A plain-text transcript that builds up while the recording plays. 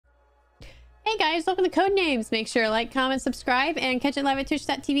Hey guys, welcome to Codenames. Make sure to like, comment, subscribe, and catch it live at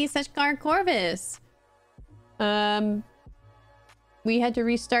twitch.tv/GarCorvus. We had to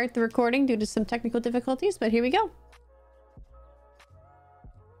restart the recording due to some technical difficulties, but here we go.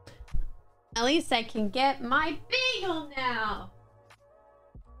 At least I can get my bagel now.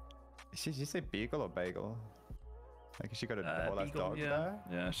 Did you say beagle or bagel? Like she got a whole ass dog there?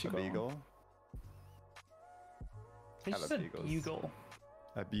 Yeah, she a got beagle. She said bugle.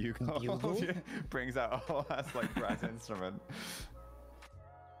 A bugle? Bugle? Brings out a whole ass like brass instrument.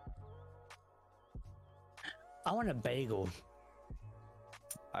 I want a bagel.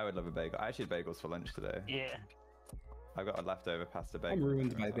 I would love a bagel. I actually had bagels for lunch today. Yeah. I got a leftover pasta bagel. I'm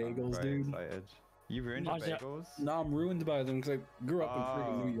ruined by bagels, I'm very dude. excited. You ruined your bagels? No, I'm ruined by them because I grew up in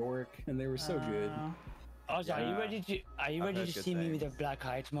freaking New York and they were so good. Ozza, are you ready to see me with a black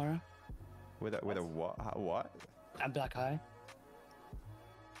eye tomorrow? With a what? What? A black eye.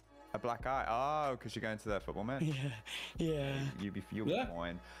 A black eye? Oh, because you're going to the football match? Yeah. You'll be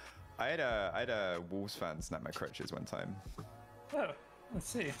fine. I had a Wolves fan snap my crutches one time. Oh, let's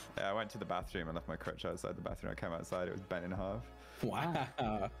see. Yeah, I went to the bathroom and left my crutch outside the bathroom. I came outside, it was bent in half. Wow.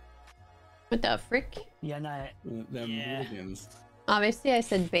 What the frick? Yeah, no. Them hooligans. Obviously, I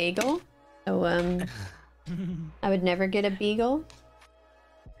said bagel. So, I would never get a beagle.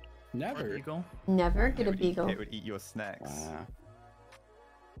 Never. Never get a beagle. It would eat your snacks. Wow.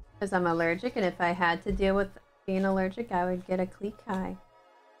 Because I'm allergic, and if I had to deal with being allergic, I would get a clique eye.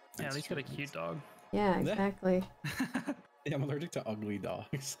 Yeah, at least got a cute dog. Yeah, exactly. Yeah, I'm allergic to ugly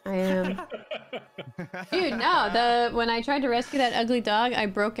dogs. I am. Dude, no. When I tried to rescue that ugly dog, I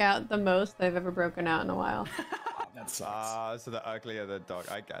broke out the most I've ever broken out in a while. That sucks. So the uglier the dog.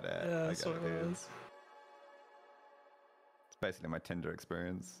 I get it. Yeah, I that's get what it, it dude. was. It's basically my Tinder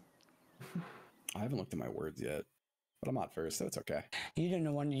experience. I haven't looked at my words yet, but I'm not first, so it's okay. You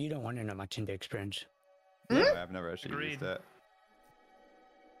don't want to know my Tinder experience. No, I've never actually used it.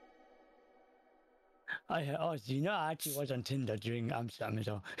 You know, I actually was on Tinder during Amsterdam,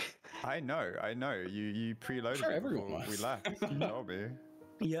 so. I know. You preloaded Sure, it everyone before was. we left. You told me.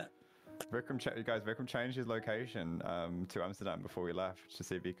 Yeah. Vikram changed his location to Amsterdam before we left to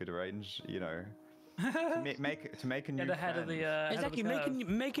see if he could arrange, you know, to make a new Get ahead of the Exactly,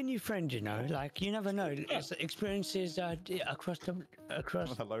 make a new friend, you know, like you never know. It's experiences across the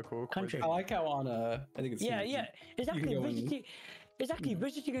local country. I like how on I think it's exactly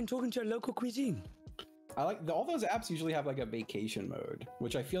visiting and talking to a local cuisine. I like all those apps usually have like a vacation mode,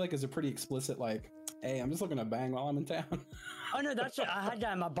 which I feel like is a pretty explicit like, hey, I'm just looking to bang while I'm in town. Oh no, that's it. I had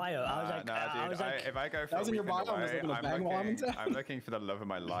that in my bio. I was like, if I go for a in your weekend bio, away, I'm looking for the love of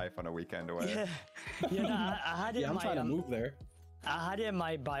my life on a weekend away. Yeah, no, I had it. I'm trying to move there. I had it in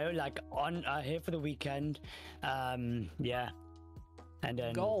my bio, like on here for the weekend. Yeah, and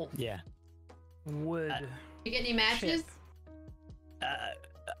then golf. Yeah, Wood. You get any matches?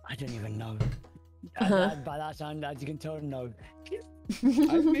 I don't even know. By that sound, as you can tell, no.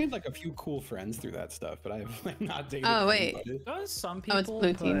 I've made like a few cool friends through that stuff, but I've like not dated. Oh wait. Don't some people it's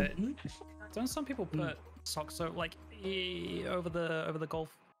blue team. Don't some people put socks like over the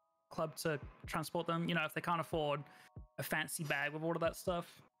golf club to transport them? You know, if they can't afford a fancy bag with all of that stuff.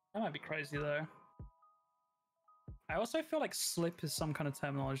 That might be crazy though. I also feel like slip is some kind of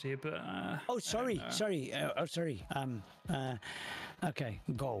terminology, but sorry. Okay,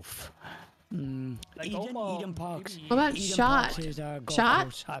 golf. Eden Parks. What about Eden shot? Parks is, golf Shot?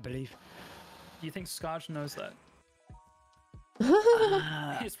 course, I believe. Do you think Skadj knows that?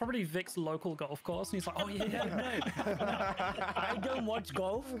 It's probably Vic's local golf course, and he's like, "Oh yeah, No. I don't watch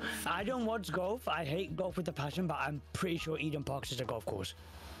golf. I hate golf with a passion, but I'm pretty sure Eden Parks is a golf course.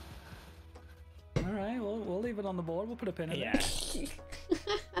 All right, well, we'll leave it on the board. We'll put a pin in it.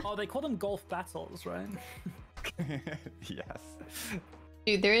 Oh, they call them golf battles, right? Yes.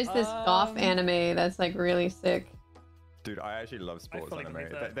 Dude, there is this golf anime that's like really sick. Dude, I actually love sports anime.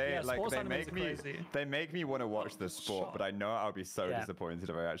 Sports They make me want to watch the sport, but I know I'll be so disappointed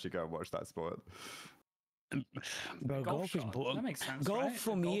if I actually go and watch that sport. Bro, golf is boring. That makes sense. Golf right?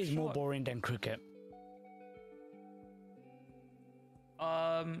 for me is more boring than cricket.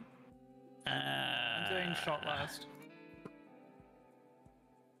 I'm doing shot last.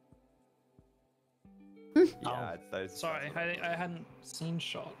 Yeah, it's those. Sorry, I hadn't seen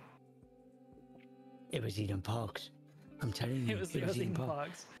shot. It was Eden Parks. I'm telling you. It was Eden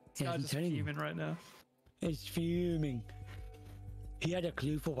Parks. Yeah, I'm just fuming right now. It's fuming. He had a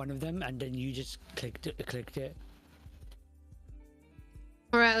clue for one of them, and then you just clicked it.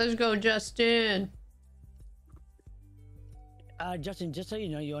 All right, let's go, Justin. Justin, just so you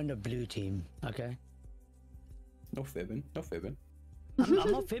know, you're on the blue team, okay? No fibbing.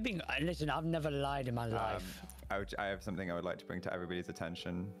 I'm not fibbing. Listen, I've never lied in my life. I have something I would like to bring to everybody's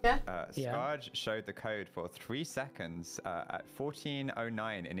attention. Yeah. Skadj showed the code for 3 seconds at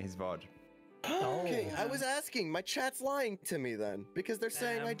 14:09 in his VOD. Okay, I was asking. My chat's lying to me then because they're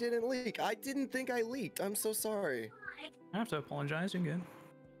saying I didn't leak. I didn't think I leaked. I'm so sorry. I have to apologize. You're good.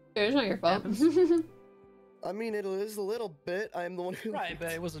 It's not your fault. I mean, it is a little bit. I'm the one who. Right,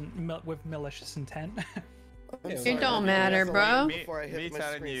 but it wasn't with malicious intent. It don't matter, bro. Me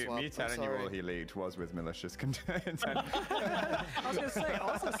telling you all he leaked was with malicious content. I was gonna say, I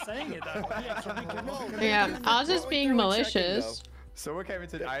was just saying it though. Yeah, I was just being malicious. Someone came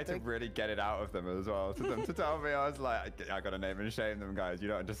into. I had to really get it out of them as well. To them to tell me, I was like, I gotta name and shame them, guys. You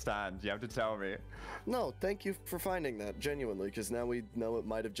don't understand. You have to tell me. No, thank you for finding that genuinely, because now we know it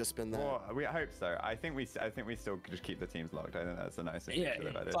might have just been that. Well, I hope so. I think we still just keep the teams locked. I think that's a nice thing.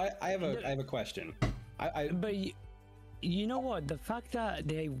 So I have a question. But you know what? The fact that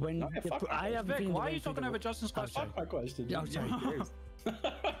they went. No, why are you talking over Justin's question? Fuck my question. Oh, sorry.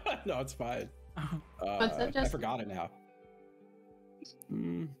 No, it's fine. What's up, I Justin? forgot it now.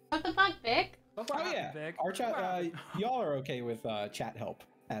 What the fuck, Vic? Oh yeah, our chat. Y'all are okay with chat help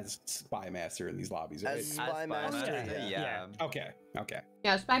as Spy Master in these lobbies, right? As Spy Master, yeah. Okay.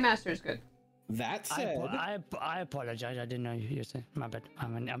 Yeah, Spy Master is good. That said, I apologize. I didn't know you were saying. My bad.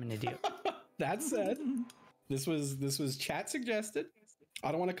 I'm an idiot. that said, this was chat suggested. I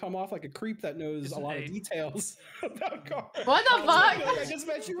don't want to come off like a creep that knows a lot of details about cars. What the fuck? I just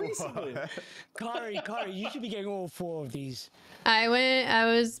met you recently. Kari, you should be getting all 4 of these. I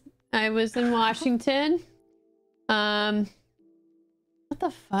was in Washington. What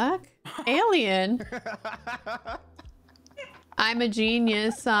the fuck? Alien. I'm a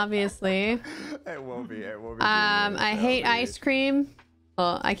genius, obviously. It will be. I hate ice cream.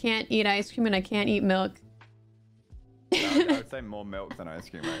 Well, I can't eat ice cream and I can't eat milk. I would say more milk than ice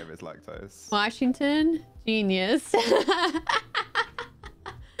cream, right, if it's lactose. Washington, genius.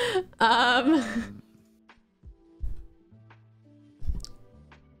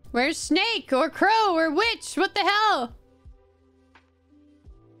 Where's Snake or Crow or Witch? What the hell?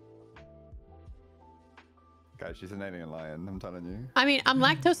 Guys, she's an alien lion, I'm telling you. I mean, I'm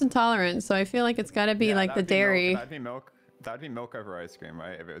lactose intolerant, so I feel like it's gotta be like the dairy. That'd be milk. That'd be milk over ice cream,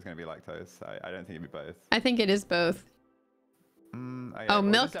 right? If it was gonna be lactose. I don't think it'd be both. I think it is both. Oh,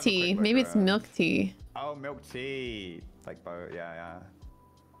 milk tea. Maybe it's milk tea. Oh, milk tea. Like both. Yeah.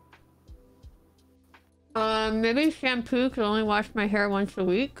 Maybe shampoo could only wash my hair once a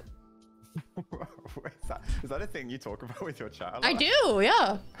week. Is that a thing you talk about with your chat? I do,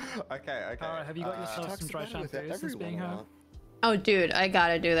 yeah. Okay. Have you got yourself some dry shampoo since being home? Oh, dude, I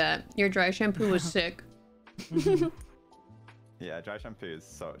gotta do that. Your dry shampoo was sick. Yeah, dry shampoo is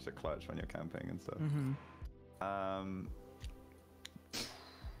such a clutch when you're camping and stuff.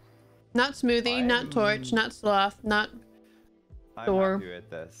 Not smoothie, not torch, not sloth, not Thor. I'm happy with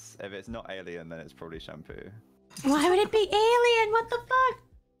this. If it's not alien, then it's probably shampoo. Why would it be alien? What the fuck?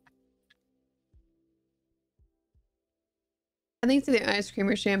 I think it's either ice cream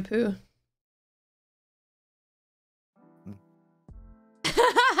or shampoo.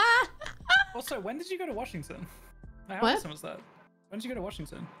 Also, when did you go to Washington? How What? awesome was that? When did you go to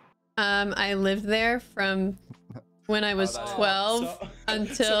Washington? I lived there from when I was 12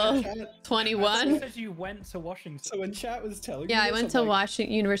 until 21. You said you went to Washington. So when chat was telling me Yeah, I this, went I'm to like,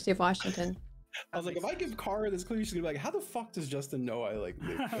 University of Washington. I was like, if I give Kara this clue, she's gonna be like, how the fuck does Justin know I like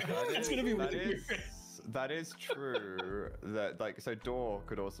live there? It's gonna be really weird. That is true. That so door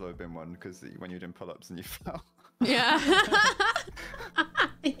could also have been one because when you did pull-ups and you fell. Yeah.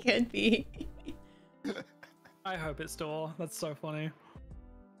 It could be. I hope it's door. That's so funny.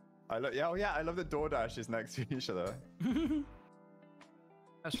 I love the DoorDash is next to each other.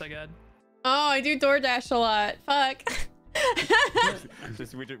 Hashtag ad. Oh, I do DoorDash a lot. Fuck.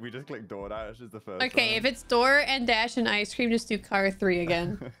 we just click DoorDash as the first. Okay, if it's door and dash and ice cream, just do car 3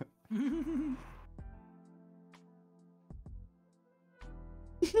 again.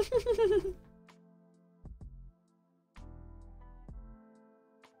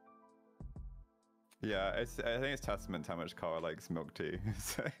 Yeah, I think it's testament to how much Kara likes milk tea.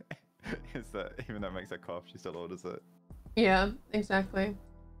 So, is that even though it makes her cough, she still orders it. Yeah, exactly.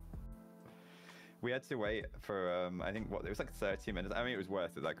 We had to wait for I think it was like 30 minutes. I mean, it was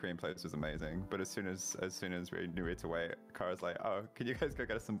worth it. That Korean place was amazing. But as soon as we knew we had to wait, Kara's like, "Oh, can you guys go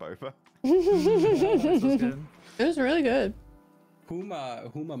get us some boba?" This was good. It was really good. Whom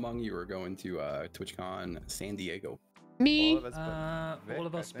among you are going to TwitchCon San Diego? Me. All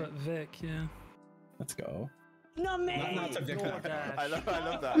of us but Vic, Vic, yeah. Let's go. Not me. Not to Vic. I love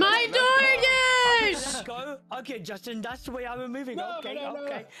that. My DoorDash! Let's go. Okay, Justin, that's the way I'm moving. No,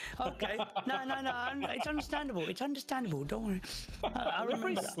 okay. No. It's understandable. It's understandable. Don't worry. I Delivery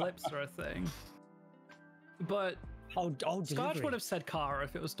remember that. slips are a thing. But Oh, Skadj delivery. would have said Kara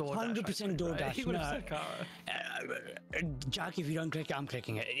if it was DoorDash. 100% I think, right? DoorDash, He would have no. said Kara. Jack, if you don't click it, I'm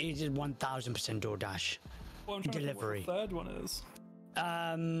clicking it. It is 1000% DoorDash. Well, I'm trying to think what Delivery. the third one is.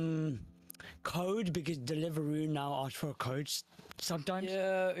 Code, because Deliveroo now asks for codes sometimes.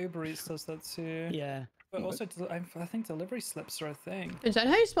 Yeah, Uber Eats does that too. Yeah. But also, I think delivery slips are a thing. Is that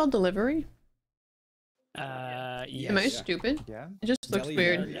how you spell delivery? Yes. Am I stupid? Yeah. It just looks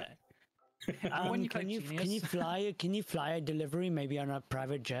weird. Yeah. When you can click you Genius. can you fly a delivery maybe on a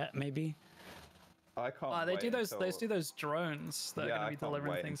private jet maybe? I can't. They wait do those. until- They do those drones that yeah, are going I to be can't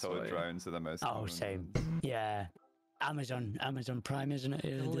delivering wait things until for the you. drones are the most. Oh, common same. ones. Yeah. Amazon Prime, isn't it?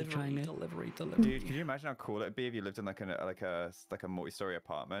 They're trying Delivery, it. delivery. Dude, can you imagine how cool it'd be if you lived in like a multi-story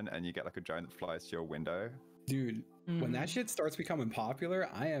apartment and you get like a drone that flies to your window? Dude, when that shit starts becoming popular,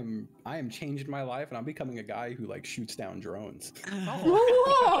 I am changing my life, and I'm becoming a guy who like shoots down drones.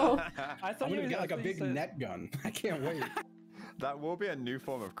 Whoa! I thought I'm you gonna were get like a you big said- net gun. I can't wait. That will be a new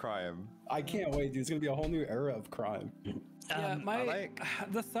form of crime. I can't wait, dude. It's gonna be a whole new era of crime. Yeah,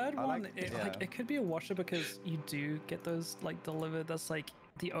 the third I one, like- it, like yeah. it could be a washer because you do get those like delivered. That's like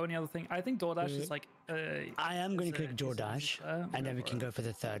the only other thing. I think DoorDash is like. I am going to click DoorDash, and then we can go for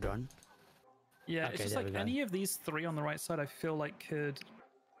the third one. Yeah, Okay, it's just there like we go. any of these three on the right side, I feel like could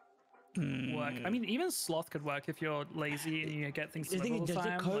work. I mean, even sloth could work if you're lazy and you get things The delivered thing all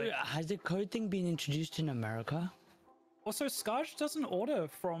is, the time. like- has the code thing been introduced in America? Also, Skadj doesn't order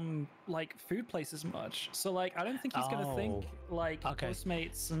from like food places much, so like I don't think he's gonna think like okay.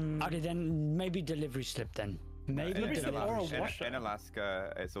 Postmates and. Okay, then maybe delivery slip then. Maybe Delivery slip or a delivery slip. washer. In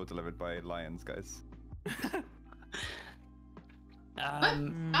Alaska, it's all delivered by lions, guys.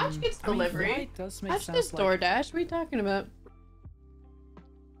 Skadj gets I mean, delivery. yeah, it does make Skadj sense. does like- DoorDash. What are you talking about?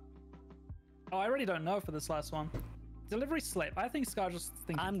 Oh, I really don't know for this last one. Delivery slip. I think Skadj just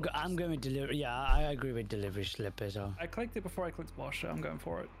thinking. I'm going with delivery. Yeah, I agree with delivery slip as well. I clicked it before I clicked washer. I'm going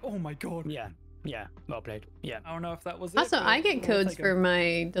for it. Oh my god. Yeah, well played. Yeah, I don't know if that was Also, it. but I get we'll codes take 'em. for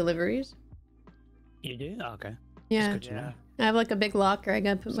my deliveries. you do? Okay. Yeah, Good to know. I have like a big locker. I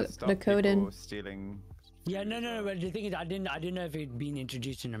gotta put Does it the stop code in. people stealing. Yeah, no. But the thing is, I didn't know if it'd been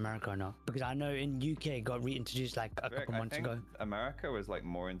introduced in America or not, because I know in UK it got reintroduced like a couple I months think ago. America was like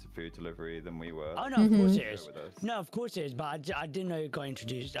more into food delivery than we were. Oh no, of course it Go is. with us. No, of course it is. But I didn't know it got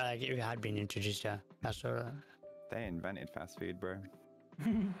introduced. Like it had been introduced. Yeah, that's all. They invented fast food, bro.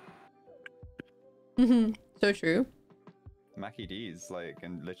 So true. Mackie D's like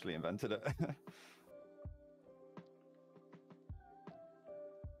and literally invented it.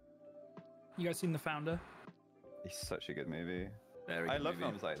 You guys seen The Founder? It's such a good movie. Very I good love movie.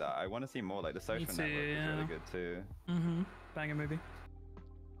 films like that. I want to see more. Like The Social too, Network is yeah. really good too. Banger movie.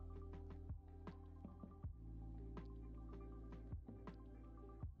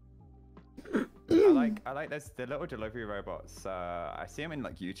 I like there's the little delivery robots. I see them in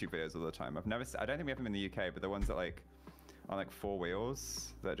like YouTube videos all the time. I don't think we have them in the UK, but the ones that like on like 4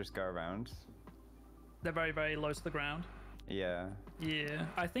 wheels that just go around. They're very, very low to the ground. Yeah. Yeah,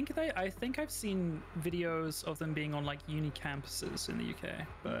 I think I've seen videos of them being on like uni campuses in the UK,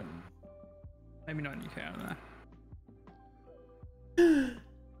 but maybe not in the UK. I don't know.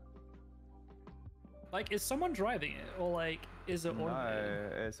 Like, is someone driving it, or like, is it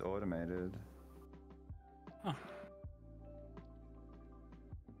automated? No, it's automated. Huh.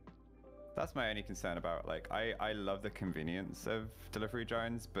 That's my only concern about like I love the convenience of delivery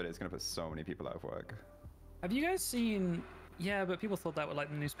drones, but it's gonna put so many people out of work. Have you guys seen? Yeah, but people thought that with like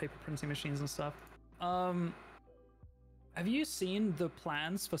the newspaper printing machines and stuff. Have you seen the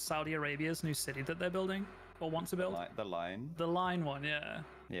plans for Saudi Arabia's new city that they're building or want to build? The line. The line one, yeah.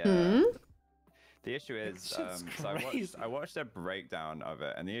 Yeah. The issue is, shit's so crazy. I watched a breakdown of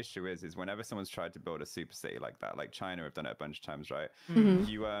it, and the issue is whenever someone's tried to build a super city like that, like China have done it a bunch of times, right?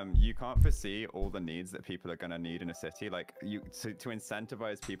 You can't foresee all the needs that people are gonna need in a city. Like to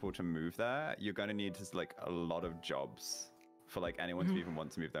incentivize people to move there, you're gonna need just like a lot of jobs for like anyone to even want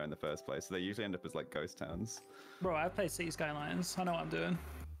to move there in the first place. So they usually end up as like ghost towns. Bro, I've played City Skylines. I know what I'm doing.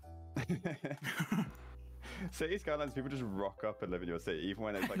 City Skylines, people just rock up and live in your city, even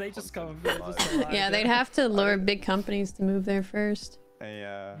when it's like They just go. constant They just flood. go live, Yeah, they'd have to lure big companies to move there first.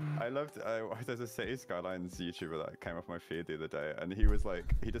 Yeah, I loved. There's a City Skylines YouTuber that came off my feed the other day, and he was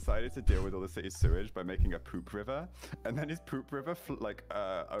like, he decided to deal with all the city's sewage by making a poop river, and then his poop river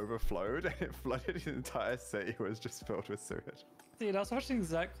overflowed, and it flooded his entire city. Was just filled with sewage. Dude, I was watching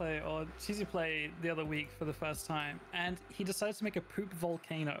Jvckk play, or Cheesy play, the other week for the first time, and he decided to make a poop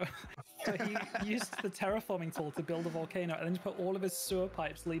volcano. So he used the terraforming tool to build a volcano, and then just put all of his sewer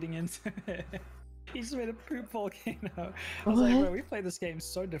pipes leading into it. He just made a poop volcano. I was like, bro, we play this game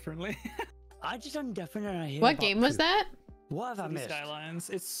so differently. I just undefinitely hear What about game was poop. that? What have I City missed? Skylines.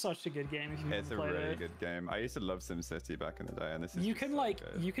 It's such a good game if you've It's a never played really it. good game. I used to love SimCity back in the day, and this is You just can so like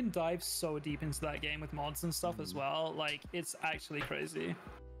good. you can dive so deep into that game with mods and stuff as well. Like it's actually crazy.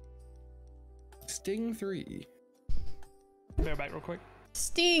 Sting 3. Bear back real quick.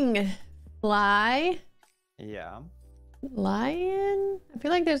 Sting. Fly. Yeah. Lion? I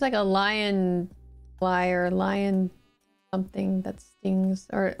feel like there's like a lion fly or lion something that stings.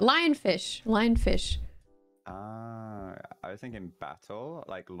 Or lionfish. Lionfish. I was thinking battle,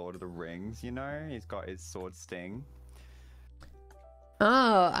 like Lord of the Rings, you know? He's got his sword sting.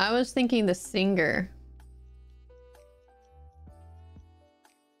 Oh, I was thinking the singer.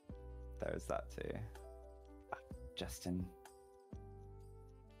 There's that too. Justin.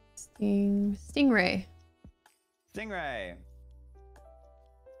 Stingray. Stingray!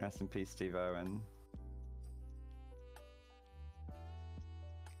 Rest in peace, Steve Owen.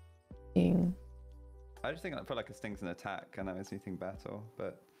 Sting. I just think I put like a sting's an attack, and that makes me think battle,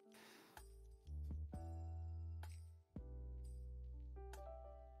 but...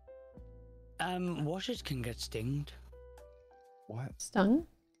 Washers can get stinged. What? Stung?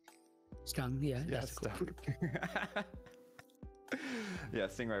 Stung, yeah. Yeah, That's cool. Yeah,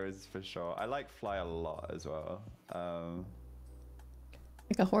 Stingray was for sure. I like Fly a lot as well.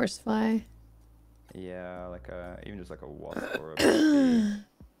 Like a horsefly? Yeah, like even just like a wasp or a bee.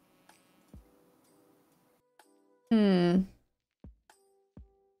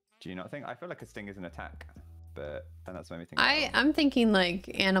 Do you not think? I feel like a sting is an attack, but then that's made me think. I'm thinking like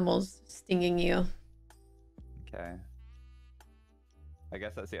animals stinging you. Okay. I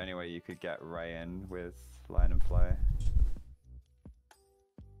guess that's the only way you could get Ray in with Lion and Fly.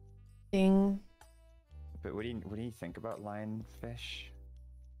 Sting. But what do you think about lionfish?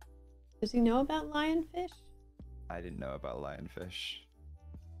 Does he know about lionfish? I didn't know about lionfish.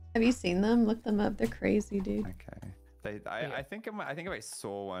 Have you seen them? Look them up. They're crazy, dude. Okay. I think if I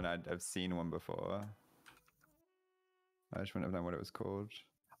saw one, I've seen one before. I just wouldn't have known what it was called.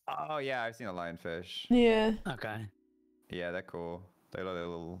 Oh yeah, I've seen a lionfish. Yeah. Okay. Yeah, they're cool. They look like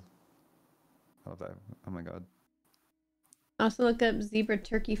little. I love that. Oh my god. Also look up zebra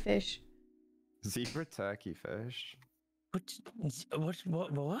turkey fish. Zebra turkey fish.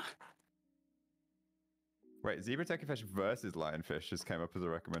 What? Wait, zebra turkey fish versus lionfish just came up as a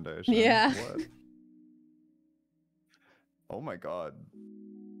recommendation. Yeah. What? Oh my god.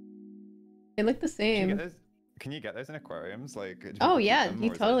 They look the same. Can you get those in aquariums? Like. do Oh people keep yeah, them, you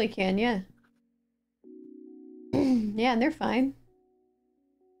or is it- totally can, yeah. Yeah, and they're fine.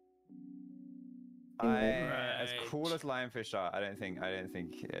 As cool as lionfish are, I don't think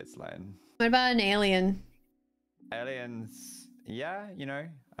it's lion. What about an alien? Aliens, yeah, you know,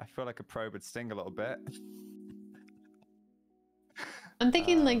 I feel like a probe would sting a little bit. I'm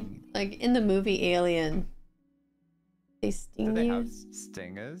thinking like in the movie Alien. They Do sting they you? have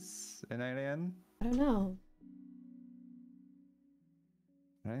stingers in Alien? I don't know.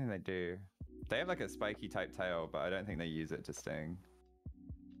 I don't think they do. They have like a spiky type tail, but I don't think they use it to sting.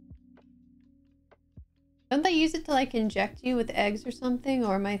 Don't they use it to like inject you with eggs or something?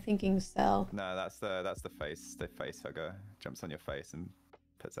 Or am I thinking cell? No, that's the face. The face hugger jumps on your face and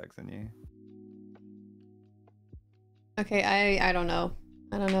puts eggs in you. Okay, I don't know.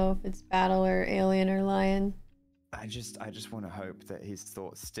 I don't know if it's battle or alien or lion. I just want to hope that he's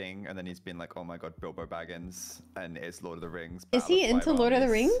thought Sting, and then he's been like, oh my god, Bilbo Baggins, and it's Lord of the Rings. Is he Battle of into Five Lord of the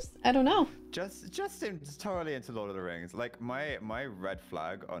Armies. Rings? I don't know. Just totally into Lord of the Rings. Like my red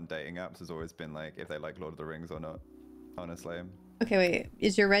flag on dating apps has always been like if they like Lord of the Rings or not. Honestly, Okay, wait.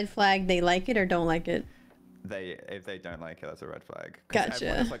 Is your red flag they like it or don't like it? if they don't like it, that's a red flag. 'Cause Gotcha.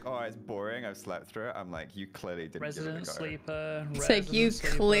 everyone's like, oh, it's boring. I've slept through it. I'm like, you clearly didn't Resident give it a go. sleeper. It's like you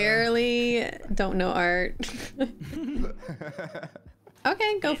resident sleeper. clearly don't know art.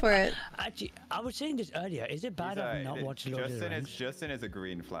 Okay, go for it. Actually, I was saying this earlier. Is it bad I've not watched Lord of the Rings? Justin is a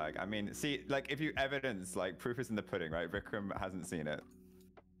green flag. I mean, see, like if you evidence, like proof is in the pudding, right? Vikram hasn't seen it.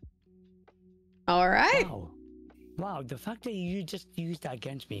 All right. Wow, the fact that you just used that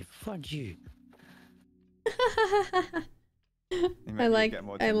against me, fudge you. You I maybe like get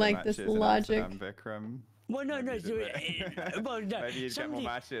more I Tinder like this matches in logic. Amsterdam, Vikram. Well, no. Maybe So, you did, well, no. Maybe you get more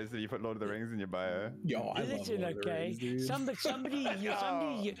matches if you put Lord of the Rings in your bio. Yo, I Listen, love Lord of the okay. Rings, dude. Somebody,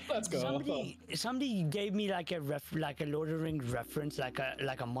 Let's go. somebody gave me like a Lord of the Rings reference, like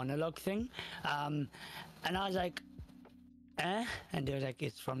a monologue thing, and I was like, eh? And they were like,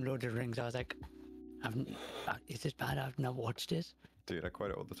 it's from Lord of the Rings. I was like, is this bad? I've not watched this. Dude, I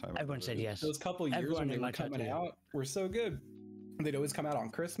quote it all the time. Everyone said yes. Those couple years Everyone when they in were my coming tattoo. out were so good. They'd always come out on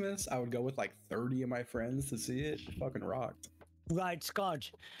Christmas. I would go with like 30 of my friends to see it. It fucking rocked. Right,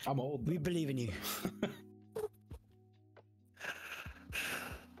 Skadj, I'm old. we believe in you.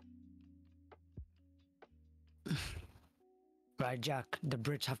 Right, Jack, the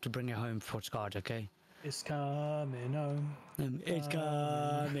Brits have to bring it home for Skadj, okay? It's coming home. It's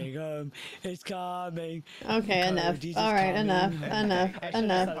coming home. It's coming. Okay, enough. All right, enough.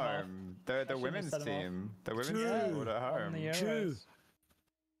 Enough. Home. The women's set 'em off. team. The women's True. team would at On home. the True. Euros.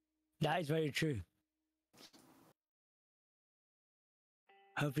 That is very true.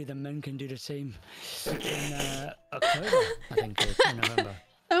 Hopefully the men can do the same in October, I think it is, in November.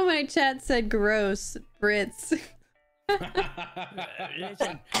 Oh, my chat said gross. Brits.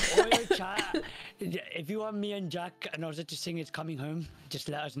 Listen, all your chat, if you want me and Jack and Ozza to sing It's Coming Home, just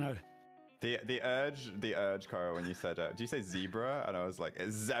let us know. The urge, Carl, when you said, do you say zebra? And I was like,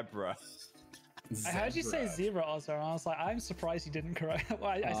 it's zebra. I heard you say zebra also, and I was like, I'm surprised you didn't correct. Well,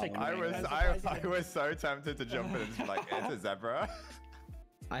 I said I correct. I was so tempted to jump in and be like, it's a zebra.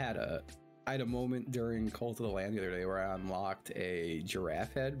 I had a moment during Cult of the Land the other day where I unlocked a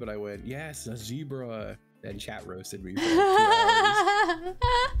giraffe head, but I went, yes, a zebra. And chat roasted me for like 2 hours.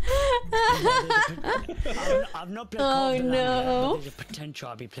 I've not played Oh, Call of the Land yet, but no. there's a potential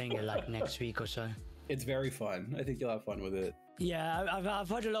I'll be playing it like next week or so. It's very fun. I think you'll have fun with it. Yeah, I've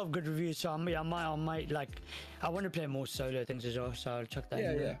heard a lot of good reviews, so I might like. I want to play more solo things as well, so I'll check that.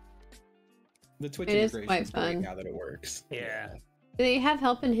 Yeah, in. yeah. The Twitch It is integration quite is great fun. now that it works. Yeah. Do they have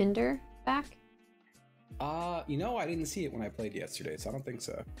help and hinder back? You know, I didn't see it when I played yesterday, so I don't think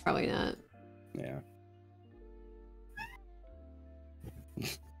so. Probably not. Yeah.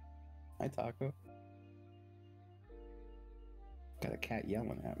 Hi, Taco. Got a cat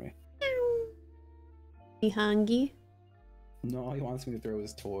yelling at me. You hungry? No, he wants me to throw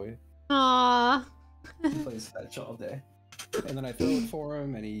his toy. Aww. He plays fetch all day. And then I throw it for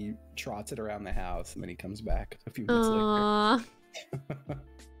him, and he trots it around the house, and then he comes back a few minutes Aww. later.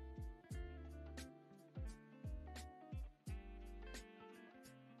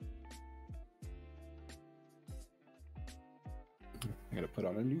 I gotta put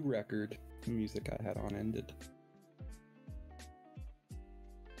on a new record. The music I had on ended.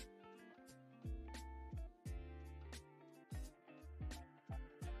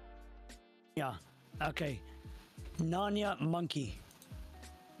 Yeah. Okay. Narnia monkey.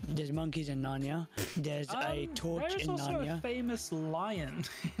 There's monkeys in Narnia. There's a torch There's in also Narnia. a famous lion.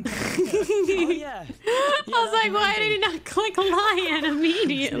 Oh yeah. I was that's like, why amazing. did he not click lion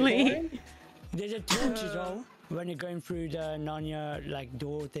immediately? There's a torch as well when you're going through the Narnia like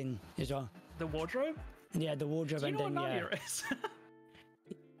door thing as well. The wardrobe? Yeah, the wardrobe Do you and know then what yeah. Narnia is?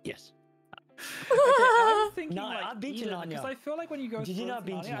 Yes. I was thinking No, like I've been to Eden, because Narnia. I feel like when you go Did you through not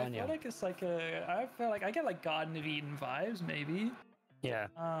been to Narnia, I Narnia? feel like it's like a. I feel like I get like Garden of Eden vibes, maybe. Yeah.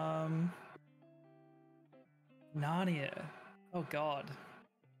 Narnia. Oh God.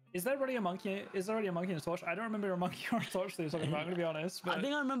 Is there already a monkey? Is there already a monkey and a torch? I don't remember a monkey or a torch that you're talking about. I'm gonna be honest. But I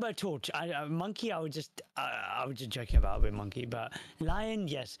think I remember a torch. A monkey, I was just joking about with monkey, but lion,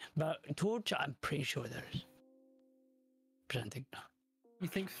 yes, but torch, I'm pretty sure there is. But I think no. you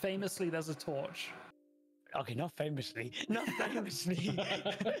think famously there's a torch? Okay, not famously, not famously.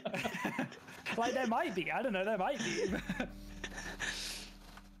 Like there might be. I don't know. There might be.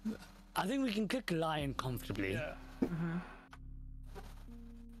 I think we can cook lion comfortably, Yeah. Mm-hmm.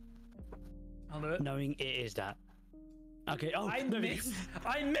 I'll do it. knowing it is that. Okay. Oh, I no, missed.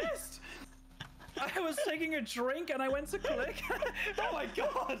 I missed. I was taking a drink and I went to click. Oh my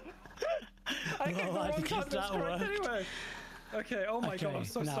God. I clicked the Well, I wrong think time. That's that correct worked. anyway. Okay. Oh my God. Okay, I'm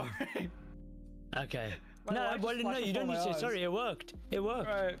so now. sorry. Okay. My No, light well, just no, flashed you don't before need to my say eyes. sorry. It worked. It worked.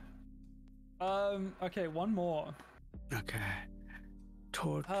 Right. Okay. One more. Okay.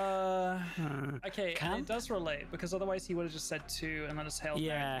 Torch. Okay, and it Camp? does relate because otherwise he would have just said 2 and then just held back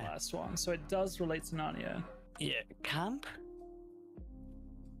Yeah. the last one. So it does relate to Narnia. Yeah. Camp.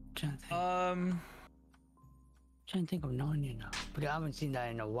 Trying to think of Narnia now, because I haven't seen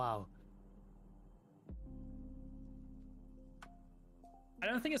that in a while. I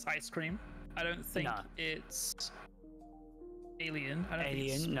don't think it's ice cream. I don't think No. it's alien. I don't Alien,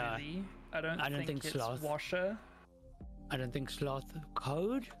 think it's no. smoothie. I don't think it's sloth. washer. I don't think sloth.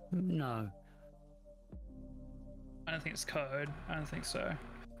 Code? No. I don't think it's Code. I don't think so.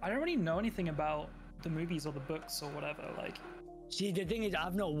 I don't really know anything about the movies or the books or whatever. Like, See, the thing is,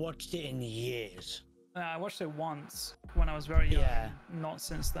 I've not watched it in years. I watched it once when I was very young. Yeah. Not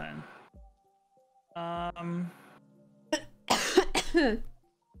since then.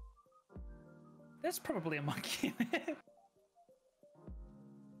 There's probably a monkey in it.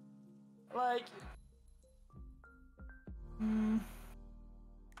 Like,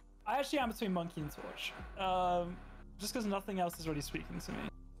 I actually am between Monkey and Torch. Just because nothing else is really speaking to me.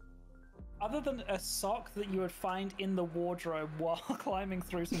 Other than a sock that you would find in the wardrobe while climbing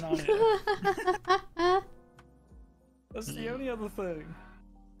through to Narnia. That's the only other thing.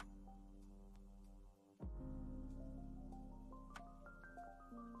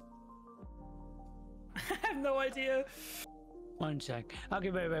 I have no idea. One sec. Okay,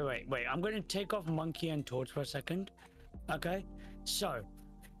 wait. I'm gonna take off Monkey and Torch for a second. Okay, so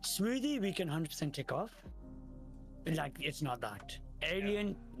Smoothie we can 100% take off. Like, it's not that.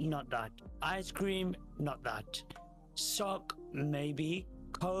 Alien, not that. Ice cream, not that. Sock, maybe.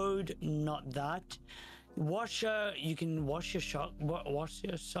 Code, not that. Washer, you can wash your sock. Wash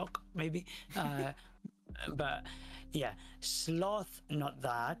your sock, maybe. But yeah, Sloth, not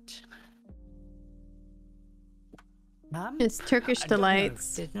that. It's Turkish I don't know.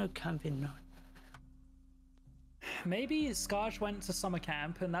 delights. There's no camping, no. Maybe Skadj went to summer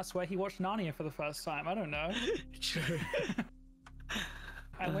camp and that's where he watched Narnia for the first time. I don't know. True.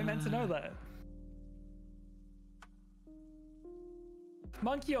 And we're meant to know that.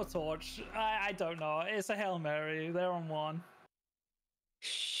 Monkey or Torch? I don't know. It's a Hail Mary. They're on one.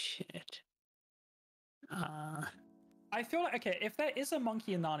 Shit. I feel like, okay, if there is a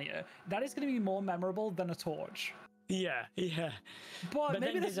monkey in Narnia, that is going to be more memorable than a Torch. Yeah. But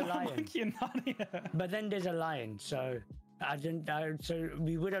maybe then there's there's a no lion. monkey in Narnia. But then there's a lion, so so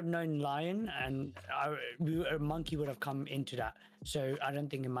we would have known lion, and a monkey would have come into that. So I don't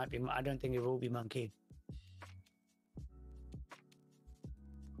think it might be. I don't think it will be monkey.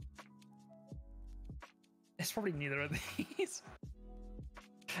 It's probably neither of these.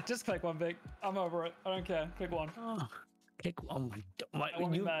 Just click one, Vic. I'm over it. I don't care. Click one. Oh, click. Oh my! I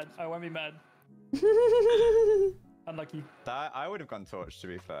won't be mad. I won't be mad. Unlucky. I would have gone Torch, to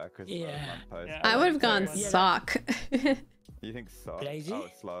be fair, because Yeah. I would have gone Yeah. sock. You think Sloth? Lazy? Oh,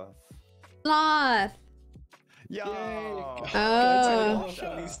 Sloth. Sloth. Yo! Oh. Can I tell you a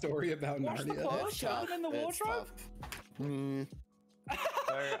funny story about Watch the Narnia? boss, shove them in the It's wardrobe.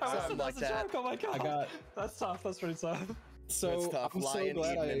 Something like That's a that. joke. Oh my god. I got That's tough. That's really tough. so It's tough. I'm so Lion,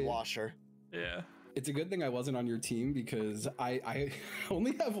 glad Eden, and I. Washer. Yeah. It's a good thing I wasn't on your team because I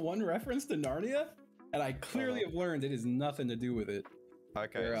only have one reference to Narnia, and I clearly have learned it has nothing to do with it.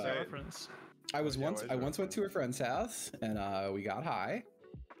 Okay, Where, so Reference. I was yeah, once what is I your once went to a friend's house and we got high,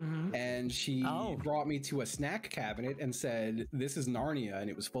 Mm-hmm. and she Oh. brought me to a snack cabinet and said, "This is Narnia," and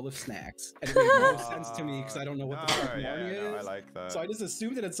it was full of snacks. And it made no sense to me because I don't know what the fuck Narnia no, I is. like that. So I just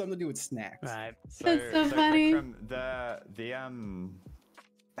assumed it had something to do with snacks. Right. That's so funny. Vikram,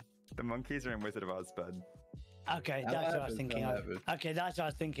 the monkeys are in Wizard of Oz, bud. Okay, That that's what I was happens, thinking that of. happens. Okay, that's what I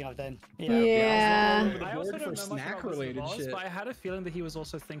was thinking of then. Yeah. The I also board don't for know much about Wizard of snack-related Oz, shit. but I had a feeling that he was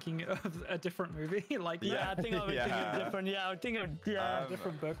also thinking of a different movie, like Yeah, I think I was thinking Yeah. of different. Yeah, I was thinking of a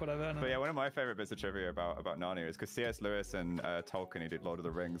different book, whatever. I don't But know. yeah, one of my favorite bits of trivia about Narnia is because C.S. Lewis and Tolkien, who did Lord of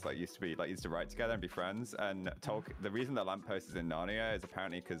the Rings, used to write together and be friends. And Tolkien, the reason the lamppost is in Narnia is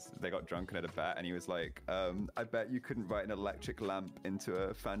apparently because they got drunk and had a bet, and he was like, "I bet you couldn't write an electric lamp into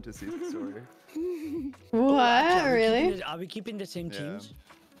a fantasy story." What? Really? Are we keeping the same teams?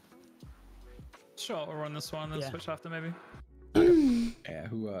 Sure, we'll run this one and then Yeah. switch after maybe. Yeah,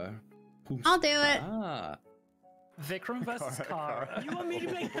 who I'll do it. Ah. Vikram versus Kara. You want me to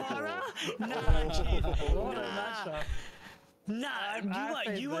play Kara? No, What a matchup. nah. I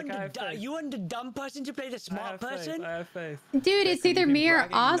have You faith, want Vic, I have faith. you want the dumb person to play the I smart have faith, person? I have faith. Dude, it's either me or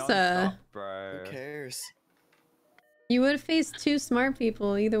Ozza. Bro. Who cares? You would face two smart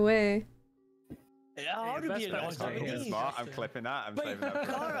people either way. I would best be an bet is also Kara. with Being ease. smart, I'm clipping that. I'm Wait, saving that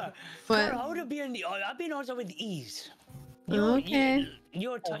for Kara, What? Kara, I would be I've been also with ease. Okay.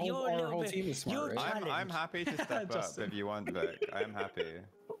 You're Our whole- you're a our little whole bit. team is smart, You're right? I'm challenged. happy to step up Justin. if you want, Vic. I am happy.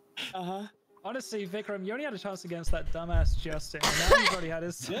 Uh-huh. Honestly, Vikram, you only had a chance against that dumbass Justin. And now you've already had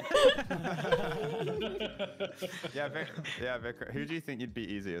his. Yeah, Vic. Who do you think you'd be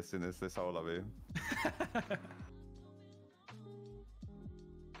easiest in this whole lobby?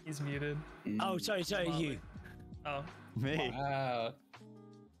 He's muted. Oh, sorry, you. Oh. Me. Wow.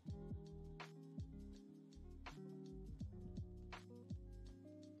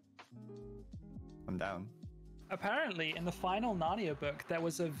 I'm down. apparently in the final Narnia book, there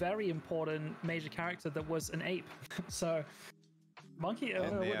was a very important major character that was an ape. So, monkey.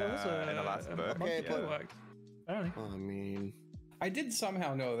 In the last book. Monkey Okay, but- worked. Apparently. I mean, I did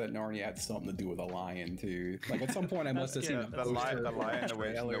somehow know that Narnia had something to do with a lion too. Like at some point, I must have seen That's a good. The poster lion, or a the witch, and the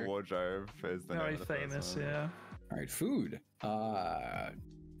trailer. wardrobe is the name Very of the first famous, one. yeah. All right, food.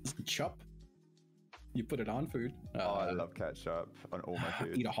 Chup. You put it on food. Oh, I love ketchup on all my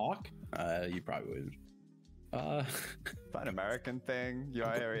food. Eat a hawk. You probably would. Is that an American thing? You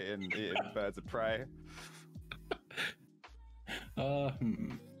are here eating birds of prey. You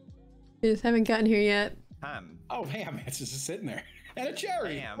just haven't gotten here yet. Ham. Oh, ham. It's just sitting there. And a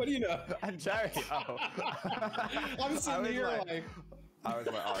cherry. Ham. What do you know? And cherry. Oh. I'm sitting here like. I was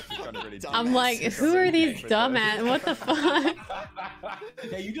like, oh, she's gone really deep. I'm like, who are these dumbass? What the fuck?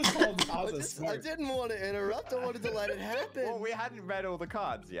 Yeah, you just called I Ozza smart. didn't want to interrupt. I wanted to let it happen. Well, we hadn't read all the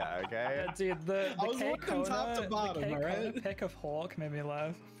cards yet, okay? Yeah, dude, the I was K looking top to bottom, K alright? pick of Hawk made me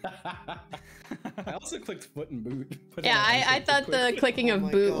laugh. I also clicked foot and boot. Put it Yeah, on I Facebook thought quick. the clicking Oh of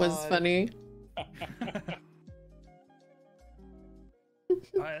my boot was God. funny.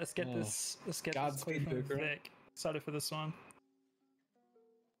 Alright, let's get this. Let's get this Godspeed, quick from Vikram. Vic. Excited for this one.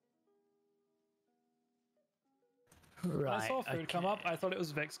 When I Right. saw food come up, I thought it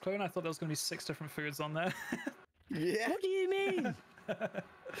was Vic's clone. I thought there was going to be 6 different foods on there. Yeah. What do you mean?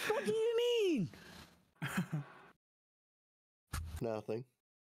 What do you mean? Nothing.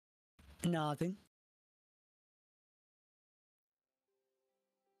 Nothing.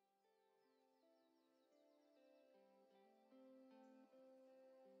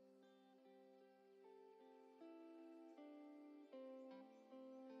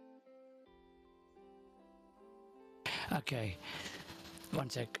 Okay. One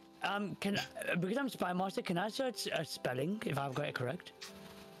sec. Because I'm Spy Master, can I search spelling if I've got it correct?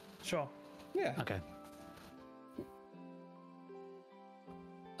 Sure. Yeah. Okay.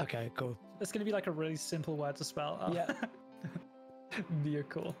 Okay, cool. It's going to be like a really simple word to spell. Oh. Yeah.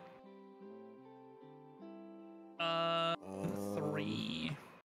 Vehicle. 3.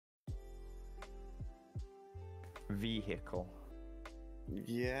 Vehicle.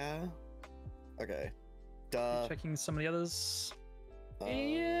 Yeah. Okay. Duh. Checking some of the others.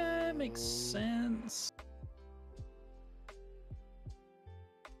 Yeah, makes sense.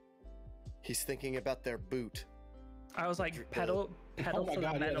 He's thinking about their boot. I was like, pedal Oh my to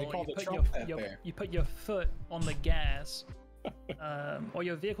God, the yeah, they metal. call You the put Trump that there. you put your foot on the gas, or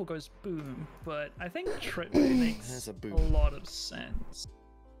your vehicle goes boom. But I think trip makes Has a a boot. lot of sense.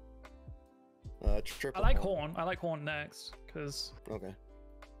 I Triple like horn. I like horn next because Okay.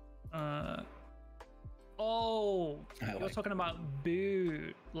 oh, I you're like- talking about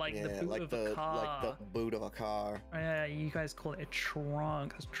boot, like the Yeah, boot like of the a car. like the boot of a car. Oh, yeah, you guys call it a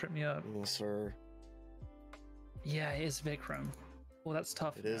trunk. That's tripped me up. Yes, sir. Yeah, it is Vikram. Well, that's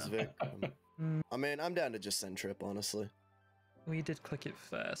tough. It is now. Vic. I mean, I'm down to just send Trip, honestly. We did click it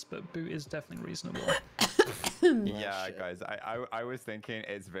first, but boot is definitely reasonable. Yeah, shit. guys, I was thinking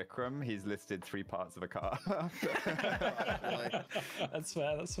it's Vikram. He's listed 3 parts of a car. Like, That's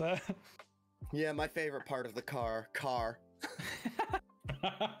fair. That's fair. yeah, my favorite part of the car.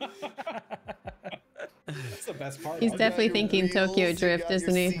 That's the best part. He's You definitely got your thinking Tokyo wheels, Drift, you got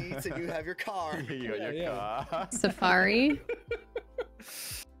isn't your he? seats, and you have your car. You got your Yeah. car. Safari?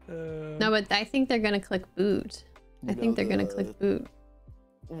 No, but I think they're gonna click boot. I You think know, they're gonna the- click boot.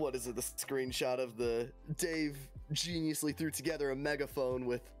 What is it? The screenshot of the Dave geniusly threw together a megaphone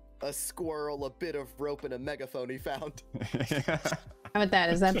with a squirrel, a bit of rope, and a megaphone he found. How about that?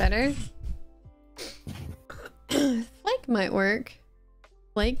 Is that better? Flake might work.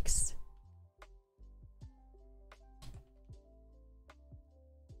 Flakes.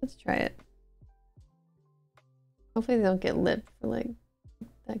 Let's try it. Hopefully they don't get lit for like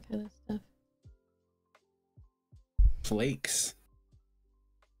that kind of stuff. Flakes.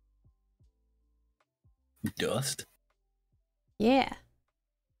 Dust. Yeah.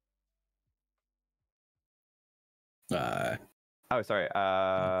 Oh, sorry.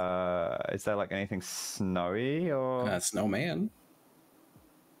 Is there like anything snowy or Snowman.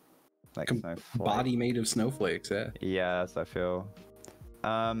 like com- snowflake? Body made of snowflakes. Yeah. Yes, I feel.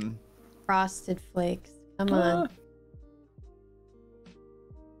 Frosted flakes. Come on.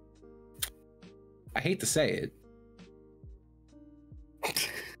 I hate to say it.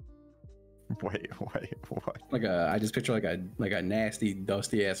 Wait, what? I just picture like a nasty,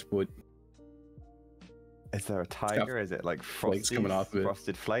 dusty ass foot. Is there a tiger? Is it like flakes coming off of it.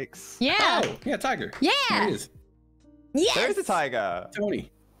 frosted flakes? Yeah. Oh, yeah, tiger. Yeah. There it is. Yes. There is a tiger.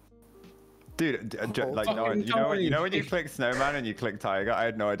 Tony. Dude, like Oh, no one, don't you know when worry. you click snowman and you click tiger, I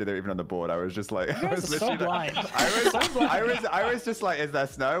had no idea they were even on the board. I was just like, You guys are so blind. I was just like, is there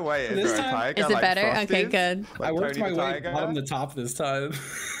snow? Wait, is This there a time- tiger? Is it like better? Okay, Frosties? good. Like I worked Tony my the way Tiger? bottom to top this time.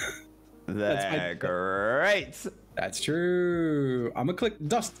 They're great. That's true. I'm gonna click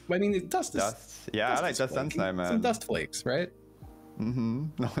dust. I mean, dust is. Dust. Yeah, I like is dust and flaky. snowman. Some dust flakes, right?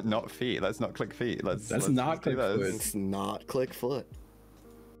 Mm-hmm. Not feet. Let's not click feet. Let's not do click those. foot. Let's not click foot.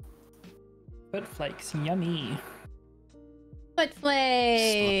 Foot flakes, yummy. Foot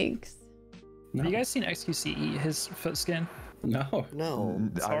flakes. No. Have you guys seen XQC eat his foot skin? No. No.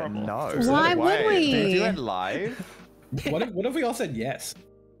 It's I don't horrible. know. Why would Wait, we? Did you do it live? What if we all said yes?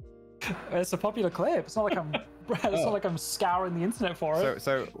 It's a popular clip. It's not like I'm. It's not like I'm scouring the internet for it.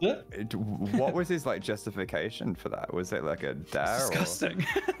 So Yeah. what was his like justification for that? Was it like a dare? It's disgusting.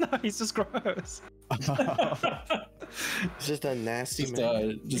 No, he's just gross. It's just a nasty Just,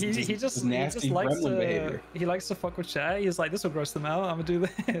 man. He just nasty likes gremlin to. behavior. He likes to fuck with chat. He's like, this will gross them out. I'm gonna do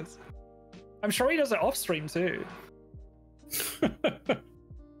this. I'm sure he does it off stream too. That's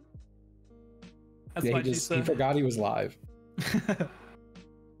Yeah, my he forgot he was live.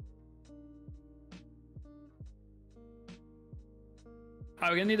 We're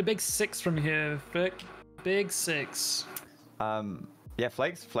gonna need a big 6 from here, Vic. Big 6. Yeah,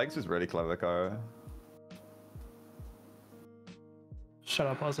 Flakes was really clever, Kara. Shut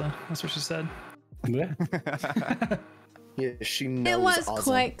up, Ozza. That's what she said. Yeah. Yeah, she knows. It was Ozza.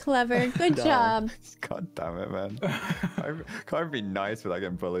 quite clever. Good No. job. God damn it, man. Can't be nice without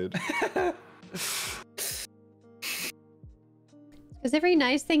getting bullied. Because every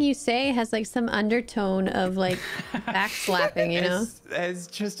nice thing you say has like some undertone of like backslapping, you know? It's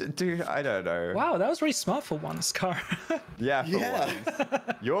just, dude, I don't know. Wow, that was really smart for once, Car. Yeah, for Yeah. once.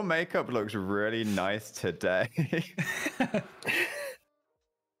 Your makeup looks really nice today. I'm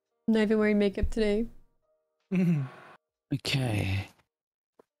not even wearing makeup today. Okay.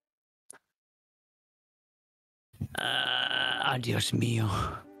 Adios mio.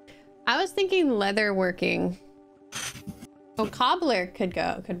 I was thinking leather working. Oh, cobbler could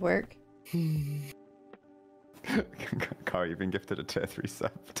work. Kara, you've been gifted a tier 3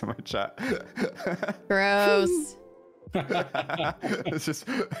 sub to my chat. Gross. it's just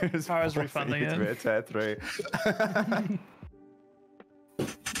Kara's refunding to be a tier 3.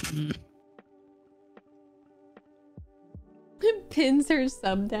 Pins her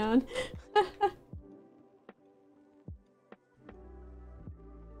sub down.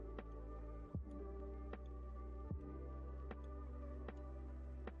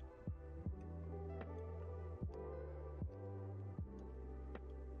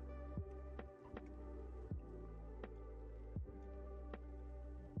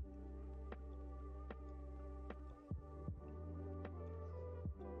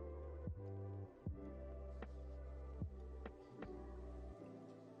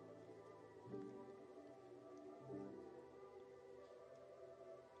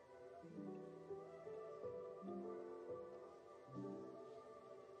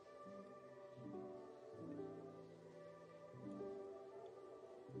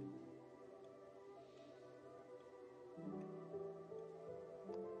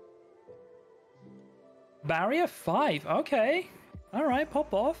 Barrier 5. Okay. All right.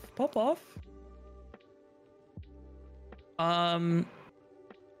 Pop off. Pop off.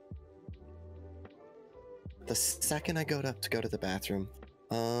 The second I go to the bathroom,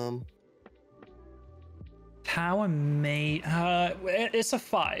 Tower may. It's a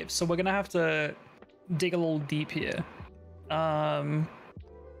 5, so we're gonna have to dig a little deep here. I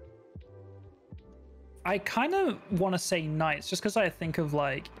kind of want to say knights, just because I think of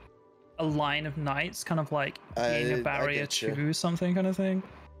like a line of knights, kind of like being a I barrier getcha. 2 something kind of thing.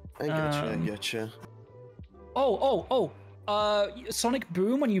 I getcha. Sonic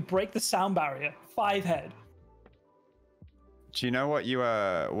Boom when you break the sound barrier. 5 head. Do you know what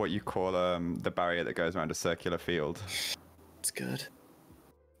you call the barrier that goes around a circular field? It's good.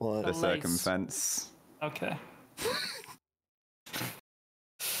 What? The lace. circumfence. Okay.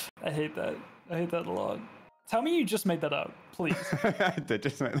 I hate that. I hate that a lot. Tell me you just made that up, please. I did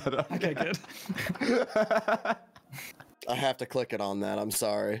just make that up. Okay, good. I have to click it on that. I'm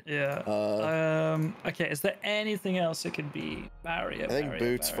sorry. Yeah. Okay, is there anything else it could be? Barrier. I think barrier,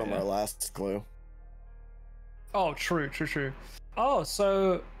 boots from barrier. our last clue. Oh, true. Oh,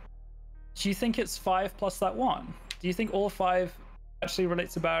 so do you think it's 5 plus that 1? Do you think all 5 actually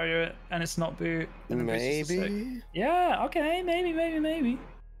relates to barrier and it's not boot? And the boost is a 6? Maybe. Yeah. Okay. Maybe.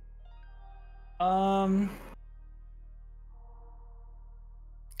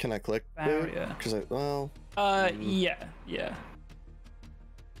 Can I click Barrier. Because yeah. Yeah.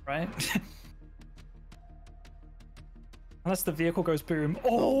 Right. Unless the vehicle goes boom.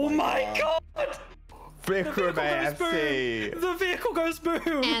 Oh, my god! Vikram AFC. The vehicle goes boom.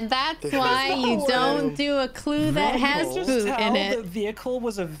 And that's why you don't do a clue that has just boot tell in it. the vehicle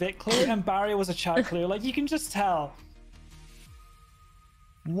was a Vic clue and barrier was a chat clue. Like, you can just tell.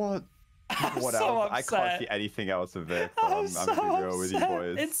 What? What so else? I can't see anything else of this. I'm so gonna be real with you upset.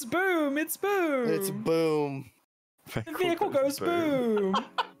 boys. It's boom. It's boom. It's boom. The vehicle goes boom.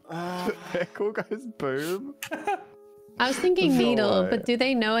 Vehicle goes boom. I was thinking No needle, way. but do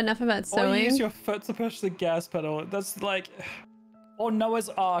they know enough about Or you use sewing? your foot to push the gas pedal. That's like... Or Noah's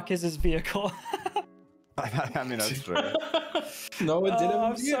Ark is his vehicle. I mean, that's true. No, it didn't.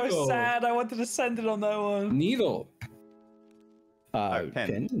 I'm so sad. I wanted to send it on that one. Needle. Pin.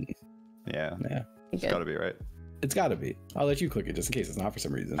 Pin. Yeah, Yeah, it's gotta be right. it's gotta be. I'll let you click it just in case it's not for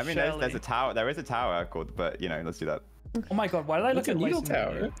some reason. I mean, there's a tower. There is a tower called, but you know, let's do that. Oh my god, why did I look It's a at needle Racing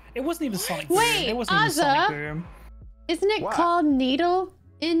tower. Video? It wasn't even Sonic Boom. Wait, It wasn't even Sonic Ozza? Boom. Isn't it What? called needle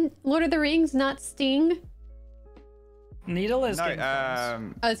in Lord of the Rings, not Sting? Needle is No, Game of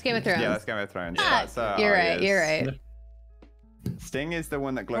Thrones. Oh, it's Game of Thrones. yeah, that's Game of Thrones. Ah, That's, you're right. Arya's. You're right. Sting is the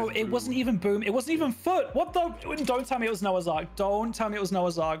one that glows. Bro, it blue. wasn't even Boom. It wasn't even Foot. What the? Don't tell me it was Noah's Ark. Don't tell me it was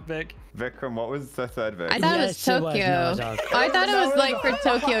Noah's Ark, Vic. Vikram, what was the third Vic? I thought it was Yes, it was Tokyo. Noah's Ark. I thought it was like for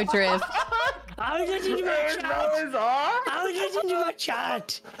Tokyo Drift. I was listening to my chat. I was listening to my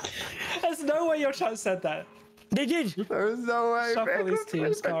chat. There's no way your chat said that. They did. There's no way. Shuffle these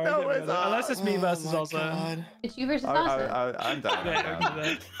teams, Cara. Get rid of it. Unless it's me versus my Ozza. God. It's you versus Ozza. I'm down. Yeah, I'm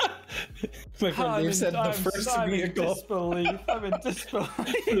okay, down. My friend Dave said the I'm first in vehicle, disbelief. I'm in disbelief.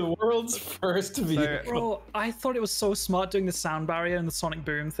 the world's first vehicle. Bro, I thought it was so smart doing the sound barrier and the Sonic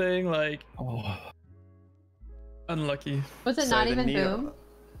Boom thing. Like, Oh. unlucky. Was it So not the even needle- Boom?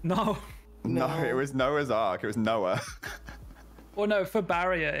 No. No, No. it was Noah's Ark. It was Noah. Well, no, for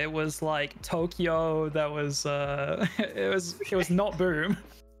barrier, it was like Tokyo. That was it was not Boom.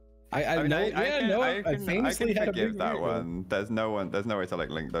 I know. Yeah, no. I famously had a forgive big that vehicle. one. There's no way to like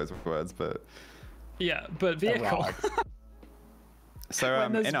link those words, but Yeah, but vehicle. rock. so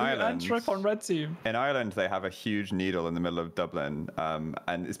When there's in Boom and Ireland, Trick on red team. in Ireland they have a huge needle in the middle of Dublin,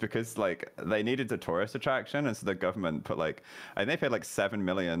 and it's because like they needed a tourist attraction, and so the government put like, and they paid like 7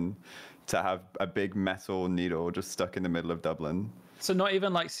 million to have a big metal needle just stuck in the middle of Dublin. So not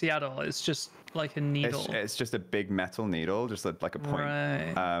even like Seattle. It's just like a needle. It's just a big metal needle, just like a point.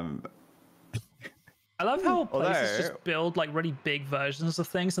 Right. I I love how places Although- just build like really big versions of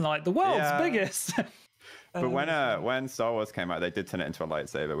things, and they're like the world's Yeah. biggest. But when Star Wars came out, they did turn it into a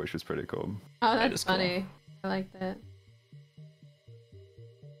lightsaber, which was pretty cool. Oh, That that's is cool. funny. I like that.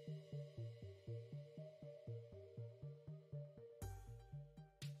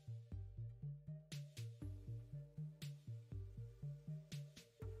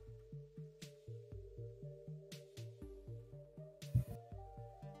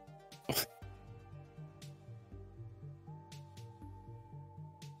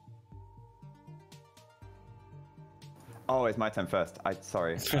 Oh, it's my turn first.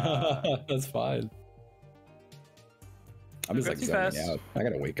 Sorry. That's fine. I'm just Go like too zoning fast. out. I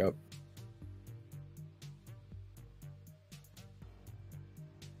gotta wake up.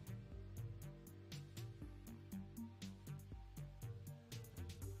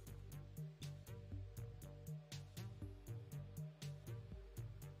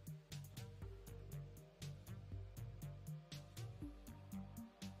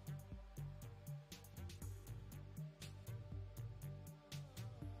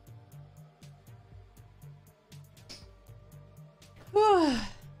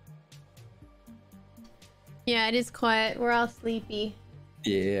 Yeah, it is quiet. We're all sleepy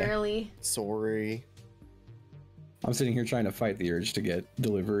Yeah. early. Sorry. I'm sitting here trying to fight the urge to get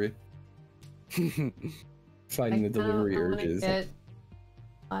delivery. Fighting the delivery urges. Get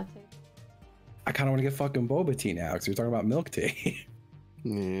latte. I kind of want to get fucking boba tea now because we're talking about milk tea.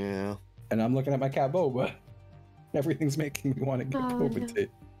 Yeah. And I'm looking at my cat boba. Everything's making me want to get Oh, boba no.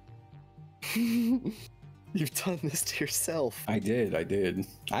 tea. You've done this to yourself. I did.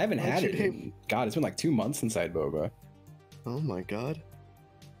 I haven't Why'd had you it. name- In, God, it's been like 2 months since I had boba. Oh my god.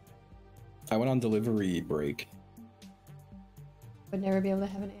 I went on delivery break. Would never be able to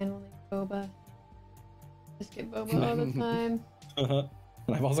have an animal named Boba. Just get Boba all the time.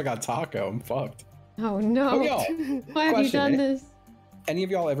 And I've also got taco. I'm fucked. Oh no! Oh, y'all. Why have you question, done eh? this? Any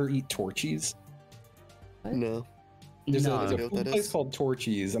of y'all ever eat Torchies? No. There's No. a I know what food that place is. called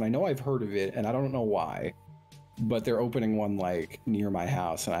Torchies, and I know I've heard of it, and I don't know why. But they're opening one like near my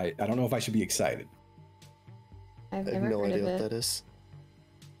house, and I don't know if I should be excited. I've I have never no heard idea of what it. that is.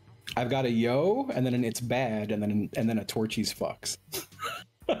 I've got a yo, and then an it's bad, and then a Torchies fucks.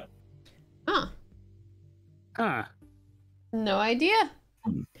 Huh. Huh. No idea.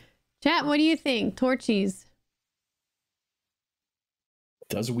 Chat, what do you think? Torchies.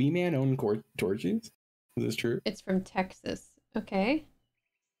 Does Wee Man own Torchies? Is this true? It's from Texas. Okay.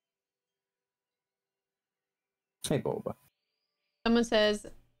 Hey, Boba. Someone says,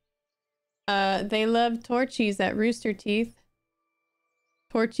 they love Torchies at Rooster Teeth.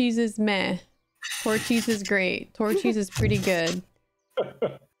 Torchies is meh. Torchies is great. Torchies is pretty good.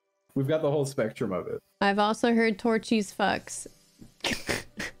 We've got the whole spectrum of it. I've also heard Torchies fucks.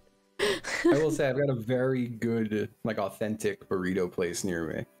 I will say I've got a very good, like, authentic burrito place near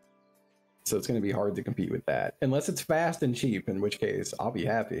me. So it's going to be hard to compete with that. Unless it's fast and cheap, in which case I'll be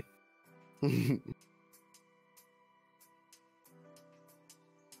happy.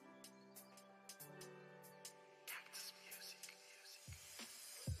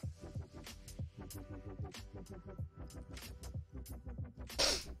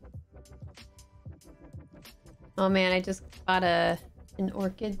 Oh man, I just bought an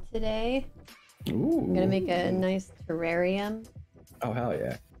orchid today. Ooh. I'm gonna make a nice terrarium. Oh, hell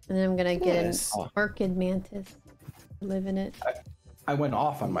yeah. And then I'm gonna get Nice. an orchid mantis to live in it. I went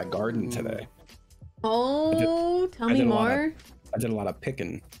off on my garden today. Oh, tell I me did a lot of- more. I did a lot of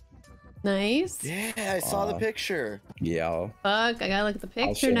picking. Nice. Yeah, I saw the picture. Yeah. Fuck, I gotta look at the I'll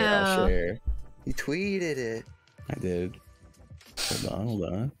picture share, now. I'll share. You tweeted it. I did. Hold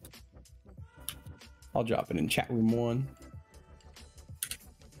on. I'll drop it in chat room 1.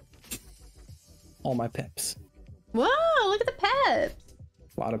 All my peps. Whoa, look at the peps.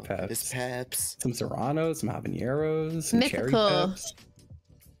 A lot of It's peps. Peps. Some serranos, some habaneros, some cherry Mythical. peps.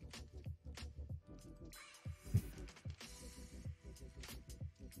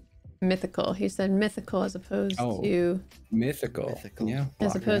 Mythical. He said mythical as opposed Oh. to Mythical. Mythical. Yeah.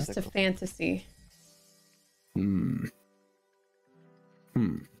 as block opposed that. to fantasy. Hmm.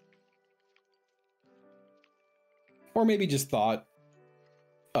 Or maybe just thought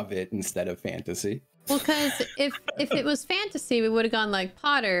of it instead of fantasy. Well, because if it was fantasy, we would have gone like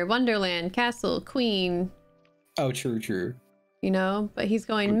Potter, Wonderland, Castle, Queen, Oh, true. you know. But he's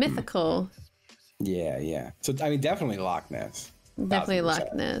going mythical. Yeah. So, I mean, definitely Loch Ness. Definitely 1000%.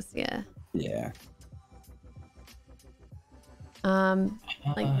 Loch Ness. Yeah. Yeah.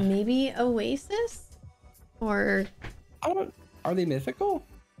 Like maybe Oasis, or Are they mythical?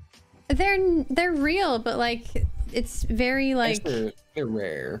 they're real, but like it's very I guess like they're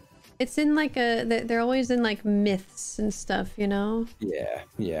rare. it's in like they're always in like myths and stuff, you know.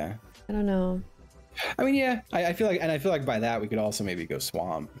 Yeah. I don't know. I mean, yeah. I feel like by that we could also maybe go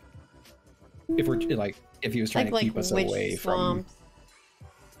swamp. If we're like, if he was trying to keep us witch away from. swamps.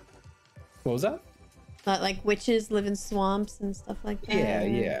 What was that? But like witches live in swamps and stuff like that.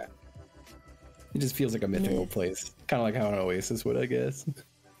 Yeah. It just feels like a mythical Myth. place, kind of like how an oasis would, I guess.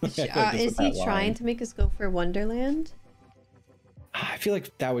 I feel like just Is with he that trying line. to make us go for Wonderland? I feel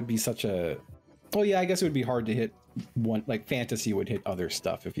like that would be such a. Well, yeah, I guess it would be hard to hit one. Like fantasy would hit other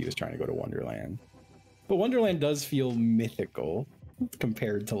stuff if he was trying to go to Wonderland. But Wonderland does feel mythical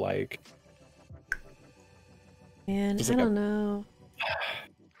compared to like. Man, Just I like don't know.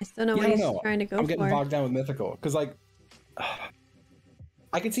 I still know Yeah, I what don't he's know. trying to go I'm getting for. bogged down with mythical because like.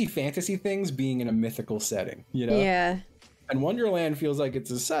 I could see fantasy things being in a mythical setting, you know? Yeah. And Wonderland feels like it's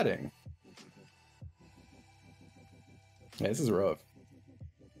a setting. Yeah, this is rough.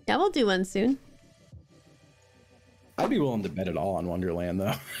 Yeah, we'll do one soon. I'd be willing to bet it all on Wonderland,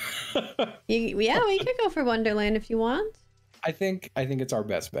 though. Yeah, we could go for Wonderland if you want. I think it's our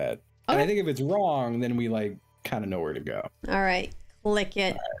best bet. And I Okay. think if it's wrong, then we like kind of know where to go. All right, click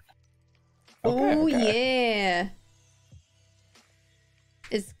it. Okay, Oh okay. yeah.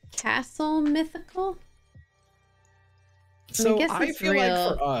 Is Castle mythical? So guess I it's feel real.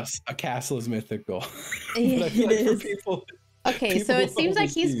 like for us, a castle is mythical. But Yeah, I feel it like for is. people, Okay, so people it seems like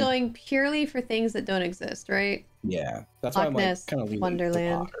he's overseas- going purely for things that don't exist, right? yeah, that's why Loch I'm like Ness, kind of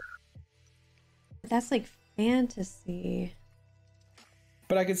Wonderland. That's like fantasy.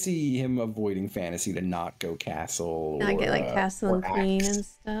 But I could see him avoiding fantasy to not go castle. Not get like Castle or and Queen Axe. and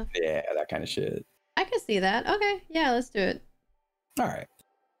stuff. Yeah, that kind of shit. I could see that. Okay, yeah, let's do it. All right.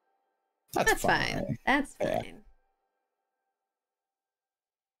 That's fine. That's Yeah. fine.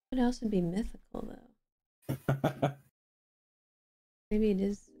 What else would be mythical though? Maybe it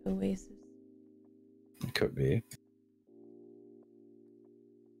is Oasis. It could be.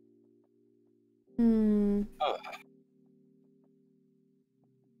 Hmm.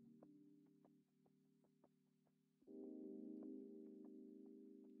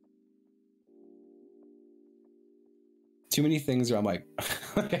 Too many things where I'm like,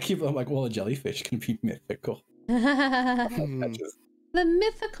 I'm like, well, a jellyfish can be mythical. The Hmm. That's just-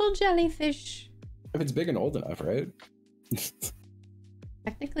 mythical jellyfish. if it's big and old enough, right?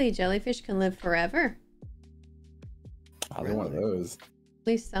 Technically, jellyfish can live forever. They're one of those. At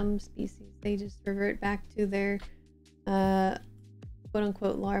least some species. They just revert back to their quote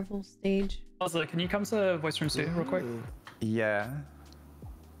unquote larval stage. Ozza, can you come to voice room 2 real quick? Yeah.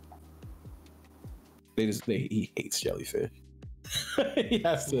 He hates jellyfish. He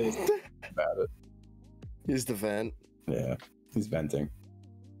has to about it. He's the vent. Yeah, he's venting.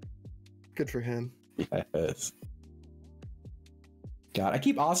 Good for him. Yes. God, I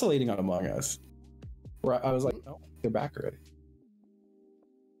keep oscillating on Among Us. Where I was like, oh, they're back already.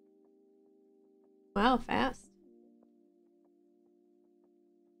 Wow, fast.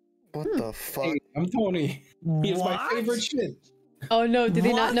 What the fuck? Hey, I'm Tony. He is my favorite shit. Oh no, do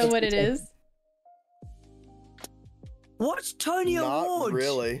they not know what it is? What's Tony Not Awards?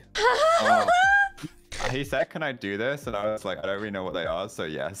 really. He said, "Can I do this?" And I was like, "I don't really know what they are, so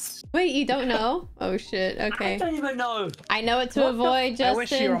yes." Wait, you don't know? Oh shit, I okay. don't even know. I know what to avoid, Justin. I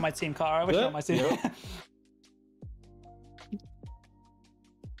wish you were on my team, Car. I wish you were on my team.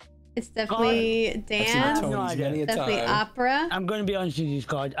 It's definitely dance, no idea. Many a definitely time. opera, I'm going to be honest with you,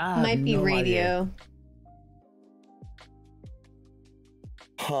 Skadj. I have might be no radio. idea.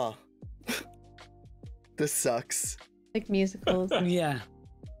 Huh. This sucks. Like musicals. Yeah.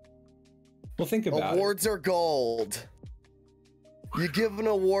 Well, think about Awards are gold. You give an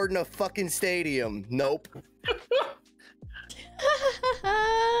award in a fucking stadium. Nope.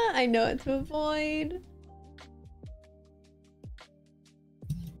 I know what to avoid.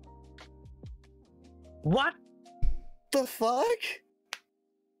 What? The fuck?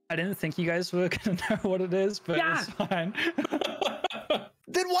 I didn't think you guys were gonna know what it is, but Yeah. it's fine.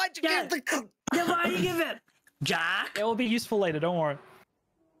 Then why'd you Yeah. get the... Then why do you give it? Jack? It will be useful later, don't worry.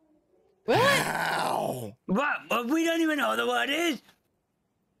 What? Ow. What? But we don't even know what the word is.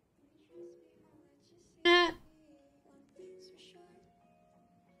 Eh.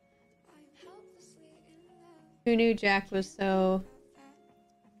 Who knew Jack was so...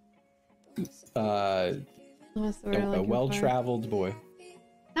 What's the word I'm a looking for? well-traveled boy.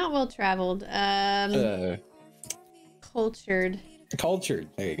 Not well-traveled. Cultured. Cultured.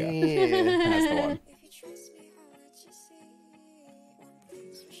 There you go. Yeah. That's the one.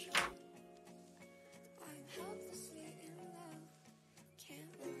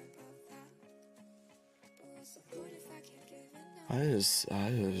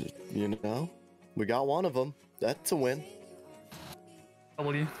 You know, we got one of them. That's a win.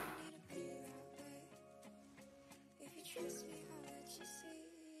 W.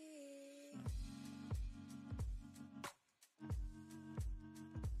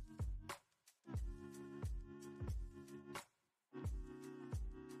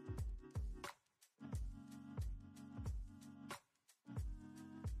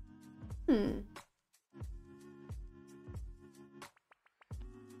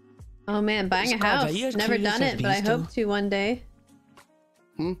 Oh man, buying a Skadj, house. are you as Never clueless done as it, but I these hope to one day.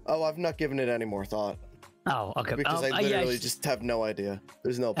 Oh, I've not given it any more thought. Oh, okay. Because I literally just have no idea.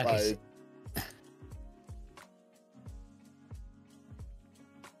 There's no... Okay.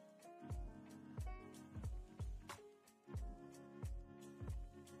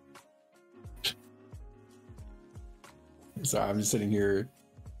 So I'm just sitting here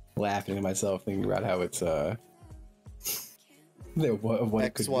laughing at myself, thinking about how it's what it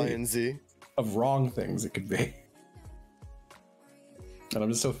X, could Y, be. and Z. Of wrong things it could be. And I'm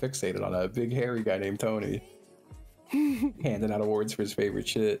just so fixated on a big hairy guy named Tony handing out awards for his favorite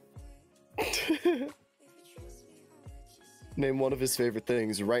shit. Name one of his favorite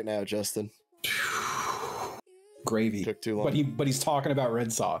things right now, Justin. Gravy. Took too long. But he's talking about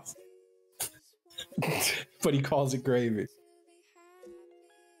red sauce. But he calls it gravy.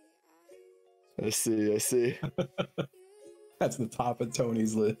 I see. That's the top of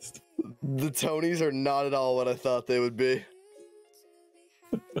Tony's list. The Tonys are not at all what I thought they would be.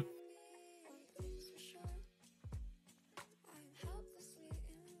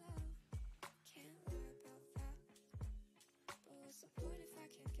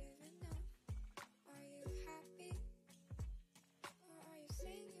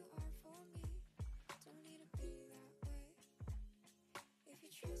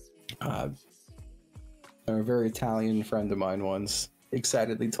 A very Italian friend of mine once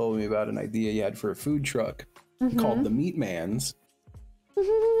excitedly told me about an idea he had for a food truck called the Meat Man's,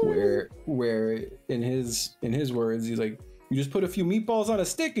 where in his words, he's like, you just put a few meatballs on a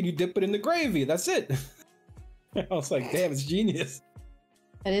stick and you dip it in the gravy. That's it. I was like, damn, it's genius.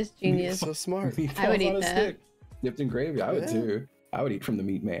 That is genius. So smart. Meatballs I would eat on a that. stick, dipped in gravy. I would Yeah. too. I would eat from the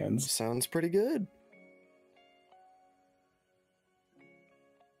Meat Man's. Sounds pretty good.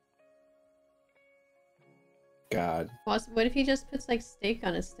 God, What if he just puts like steak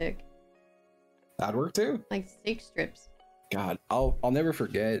on a stick, that'd work too. like steak strips? God, I'll never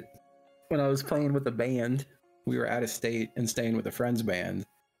forget when I was playing with a band. We were out of state and staying with a friend's band,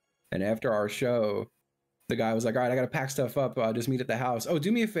 and after our show, the guy was like, "All right, I gotta pack stuff up. Just meet at the house. Oh,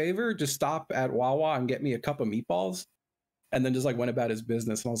 do me a favor, just stop at Wawa and get me a cup of meatballs." And then just like went about his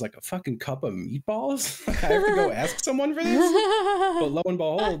business. And I was like, a fucking cup of meatballs? I have to go ask someone for this? But lo and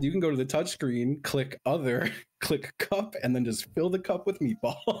behold, you can go to the touchscreen, click other, click cup, and then just fill the cup with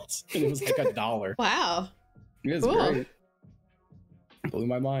meatballs. And it was like $1. Wow. It was Cool. great. Blew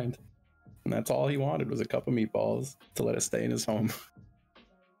my mind. And that's all he wanted was a cup of meatballs to let us stay in his home.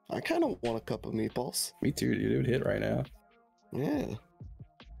 I kind of want a cup of meatballs. Me too, dude. It would hit right now. Yeah.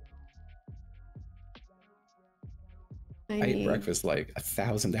 I ate breakfast like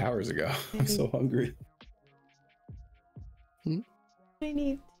 1,000 hours ago. I'm so hungry. I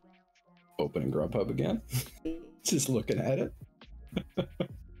need. Opening Grubhub again. Just looking at it.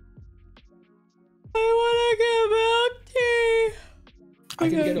 I want to get milk tea. I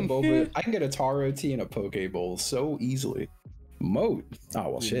can get a boba. I can get a taro tea and a poke bowl so easily. Moat.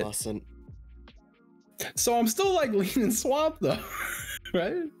 Oh well, You shit. mustn't. So I'm still like leaning swamp though,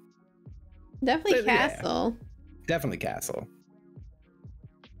 right? Definitely Yeah. castle. Definitely castle.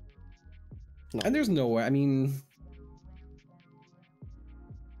 No. And there's no way. I mean,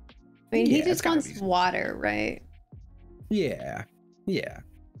 He yeah, it's just gotta wants be- water, right? yeah.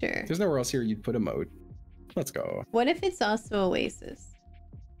 Sure. There's nowhere else here you'd put a moat. Let's go. What if it's also Oasis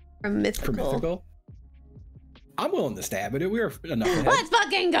from Mythical? For mythical? I'm willing to stab at it. We're enough. ahead. Let's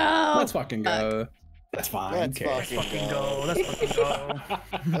fucking go. Let's fucking go. That's fine. Let's Okay. fucking Go. go. Let's fucking go.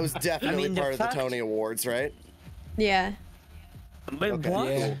 That was definitely the part of the fact- Tony Awards, right? Yeah. Wait, Okay. what?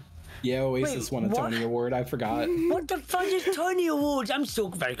 Yeah. Yeah, Oasis Wait, won a what? Tony Award. I forgot. What the fuck is Tony Awards? I'm still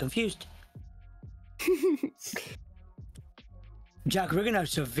very confused. Jack, we're gonna have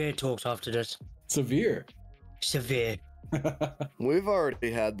severe talks after this. Severe. Severe. We've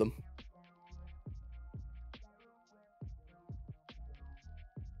already had them.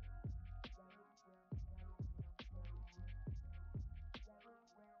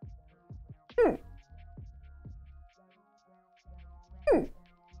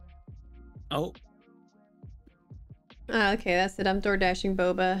 Oh, Okay, that's it. I'm door dashing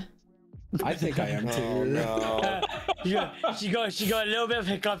boba. I think I am too. Oh no. she got a little bit of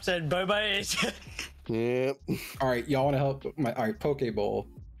hiccups and Boba is. Yep. All right, y'all want to help? All right, poke bowl.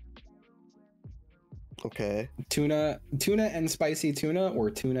 Okay. Tuna and spicy tuna, or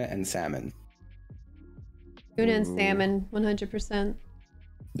tuna and salmon. Tuna and Ooh. salmon, 100%.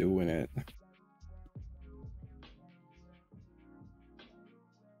 Doing it.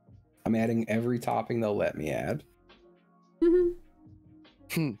 I'm adding every topping they'll let me add.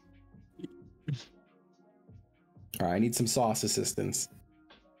 Mm-hmm. All right, I need some sauce assistance.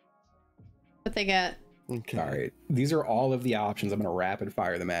 What they got? Okay. All right, these are all of the options. I'm gonna rapid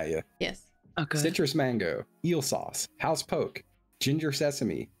fire them at you. Yes. Okay. Citrus mango, eel sauce, house poke, ginger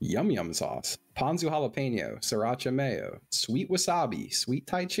sesame, yum yum sauce, ponzu jalapeno, sriracha mayo, sweet wasabi, sweet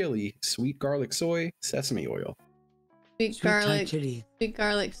Thai chili, sweet garlic soy, sesame oil. Sweet Sweet Thai garlic. chili. Sweet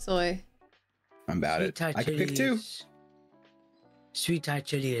garlic soy. I'm about Sweet it. Thai I can pick chili two. is- Sweet Thai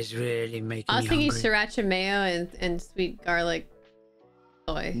chili is really making I was me thinking hungry. sriracha mayo and sweet garlic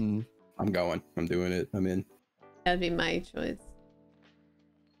soy. Mm. I'm going. I'm doing it. I'm in. That'd be my choice.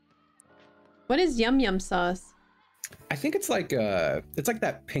 What is yum yum sauce? I think it's like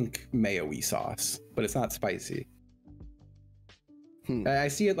that pink mayo-y sauce, but it's not spicy. Hmm. I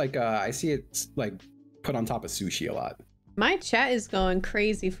see it like put on top of sushi a lot. My chat is going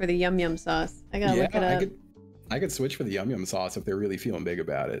crazy for the yum yum sauce. I gotta look it up. I could switch for the yum yum sauce if they're really feeling big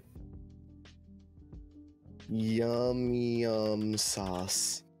about it. Yum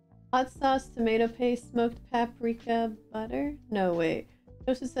sauce. Hot sauce, tomato paste, smoked paprika, butter? No, wait.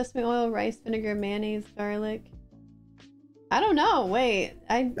 Toasted sesame oil, rice vinegar, mayonnaise, garlic. I don't know. Wait.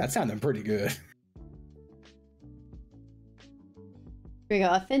 That sounded pretty good. Here we go.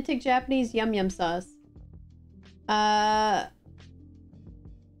 Authentic Japanese yum yum sauce.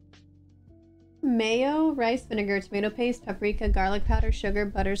 Mayo, rice vinegar, tomato paste, paprika, garlic powder, sugar,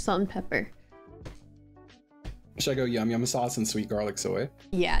 butter, salt, and pepper. Should I go yum yum sauce and sweet garlic soy?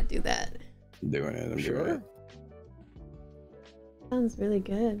 Yeah, do that. I'm doing it. I'm doing Sure. it. Sounds really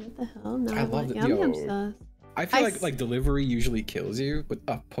good. What the hell? No, I I love want it. yum yum Yo. sauce. I feel I like s- like delivery usually kills you, but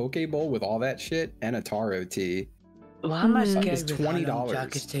a poke bowl with all that shit and a taro tea. Well, I'm not Mhm. scared It's with how long $20.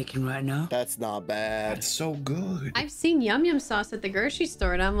 Jack is taking right now. That's not bad. That's so good. I've seen yum yum sauce at the grocery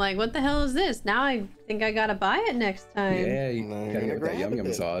store, and I'm like, what the hell is this? Now I think I gotta buy it next time. Yeah, you Now you're gotta gonna get with that yum grab yum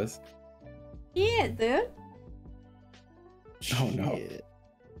it. sauce. Yeah, dude. Oh, no. Shit.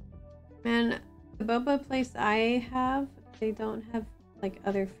 Man, the boba place I have, they don't have like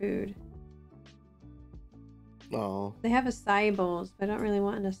other food. Oh. They have acai bowls, but I don't really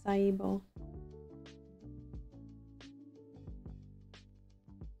want an acai bowl.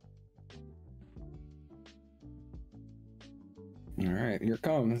 All right, here it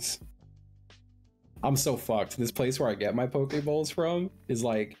comes. I'm so fucked. This place where I get my Pokeballs from is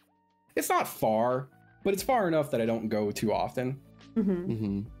like, it's not far, but it's far enough that I don't go too often.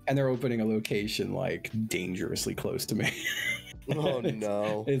 Mm-hmm. And they're opening a location like dangerously close to me. Oh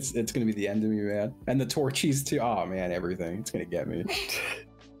no. It's gonna be the end of me, man. And the Torchies too. Oh man, everything. It's gonna get me.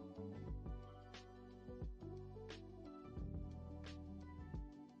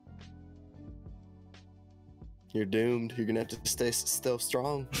 You're doomed. You're gonna have to stay still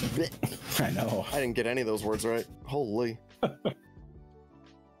strong. I know. I didn't get any of those words right. Holy.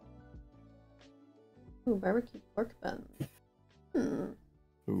 Ooh, barbecue pork buns.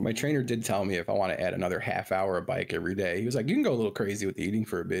 My trainer did tell me if I want to add another half hour of bike every day, he was like, you can go a little crazy with eating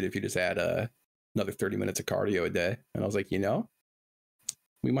for a bit if you just add another 30 minutes of cardio a day. And I was like, you know,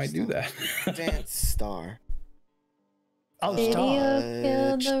 we might do that. Dance star. Oh, Video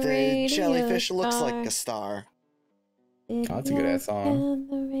killed the radio jellyfish looks like star. a star. Oh, that's a good ass song.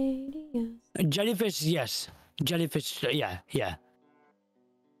 The radio. Jellyfish, yes. Jellyfish, yeah.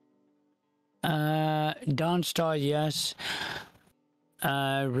 Dance star, yes.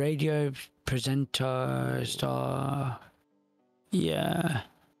 Radio presenter star, yeah.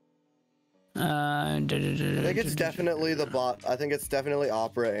 I think it's definitely the bot. I think it's definitely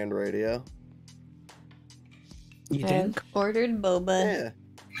opera and radio. You think? I've ordered boba. Yeah.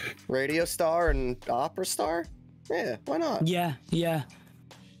 Radio star and opera star? Yeah, why not? Yeah.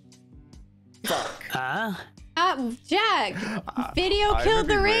 Fuck. Jack! Video I killed would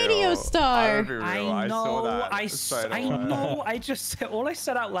the be radio real. star. I saw that. I know. I just all I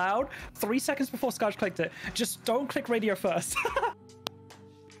said out loud 3 seconds before Skadj clicked it. Just don't click radio first.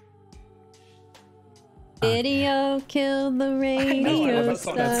 Video killed the radio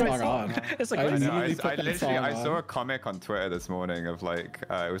song. That star. song on. It's like I I know. literally put that song I saw a on. comic on Twitter this morning of like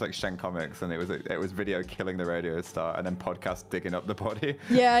it was like Shen Comics, and it was video killing the radio star, and then podcast digging up the body.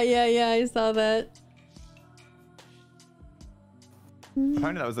 Yeah, I saw that.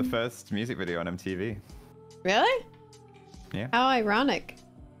 Apparently, that was the first music video on MTV. Really? Yeah. How ironic.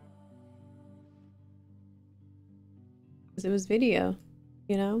 'Cause it was video,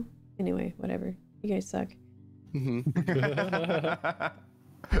 you know? Anyway, whatever. You guys suck.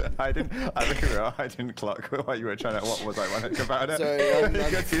 I didn't clock what you were trying to. What was ironic about it? Sorry, I'm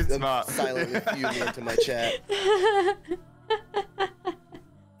You're too smart. silently fuming into my chat.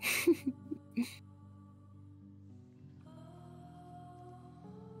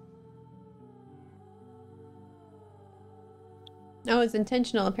 Oh, it's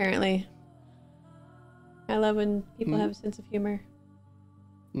intentional, apparently. I love when people have a sense of humor.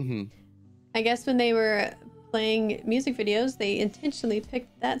 I guess when they were playing music videos, they intentionally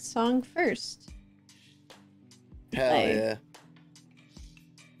picked that song first. Hell Hey. yeah.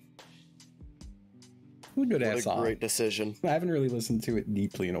 Good What ass a song. great decision. I haven't really listened to it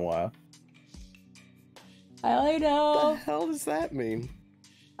deeply in a while. I only What know. the hell does that mean?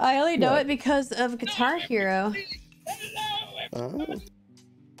 I only know What? it because of Guitar Hero. Oh.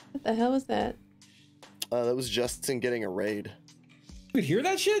 What the hell was that? That was Justin getting a raid. You could hear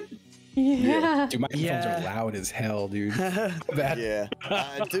that shit? Yeah. Dude, my headphones Yeah. are loud as hell, dude. Bad. Yeah.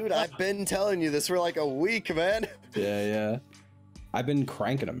 Dude, I've been telling you this for like a week, man. Yeah. I've been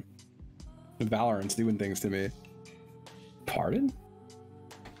cranking them. Valorant's doing things to me. Pardon?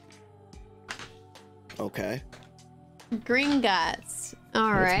 Okay. Gringotts.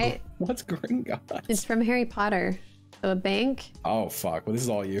 All right. What's Gringotts? It's from Harry Potter. So a bank. Oh, fuck. Well, this is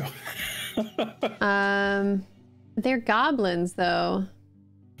all you. They're goblins, though.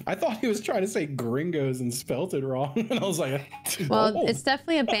 I thought he was trying to say gringos and spelt it wrong. And I was like, Well, oh. it's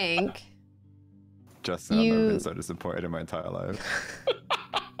definitely a bank. Justin, I've never You- been so disappointed in my entire life.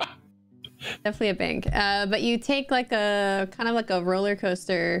 Definitely a bank. But you take like a kind of like a roller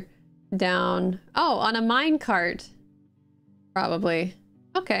coaster down. Oh, on a mine cart. Probably.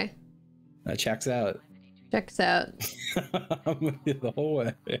 Okay. That checks out. Checks out. I'm with you the whole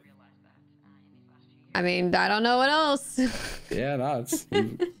way. I mean, I don't know what else. Yeah, no, it's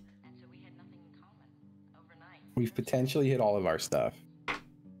we've potentially hit all of our stuff.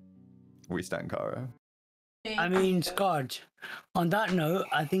 We stand Kara. I mean, Skadj, on that note,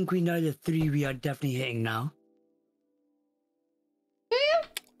 I think we know the 3 we are definitely hitting now.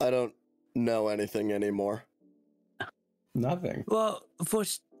 I don't know anything anymore. Nothing. Well, for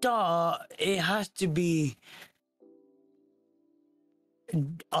start, it has to be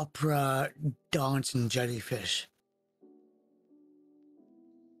opera, dance, and jellyfish.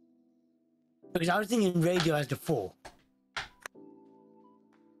 Because I was thinking radio as the 4.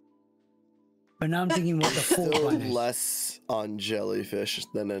 But now I'm thinking what the 4th Still one is. less on jellyfish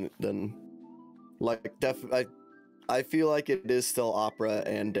than like I feel like it is still opera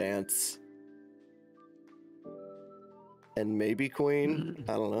and dance. And maybe Queen.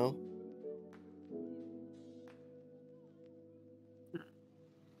 I don't know.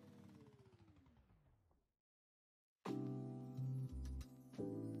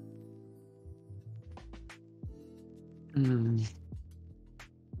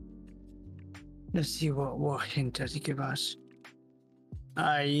 Let's see what hint does he give us.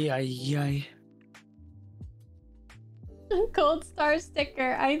 Aye. Gold star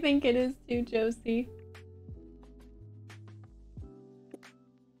sticker. I think it is too, Josie.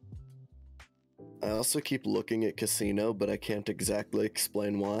 I also keep looking at casino, but I can't exactly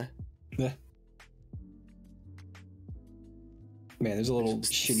explain why. Yeah. Man, there's a little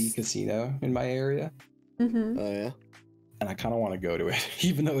shitty casino in my area. Mm-hmm. Oh yeah. And I kind of want to go to it,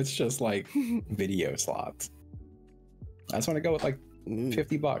 even though it's just like video slots. I just want to go with like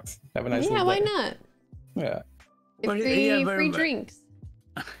 $50. Have a nice Yeah, little why day. not? Yeah. Free drinks.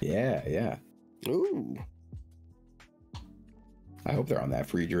 Yeah. Ooh. I hope they're on that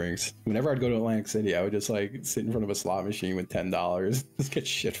free drinks. Whenever I'd go to Atlantic City, I would just like sit in front of a slot machine with $10, just get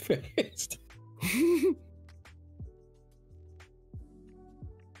shit faced.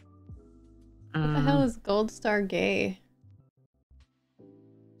 What the hell is Gold Star gay?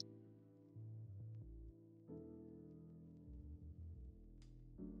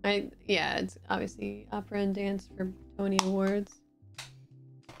 Yeah, it's obviously opera and dance for Tony Awards.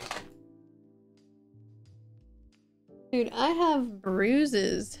 Dude, I have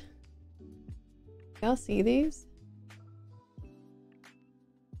bruises. Y'all see these?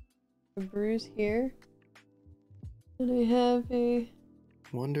 A bruise here. And I have a...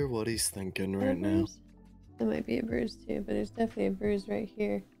 Wonder what he's thinking right now. That might be a bruise too, but there's definitely a bruise right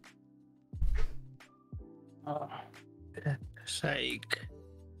here. Oh, sake.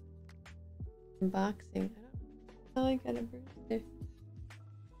 Boxing. I don't know how I got a bruise there.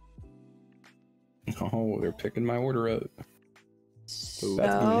 Oh, they're picking my order up. So...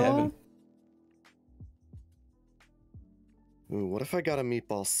 That's gonna be heaven. Ooh, what if I got a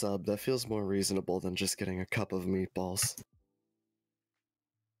meatball sub? That feels more reasonable than just getting a cup of meatballs.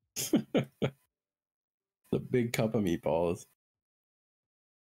 The big cup of meatballs.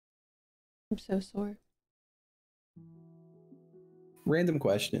 I'm so sore. Random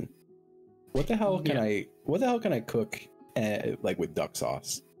question. What the hell can I cook like with duck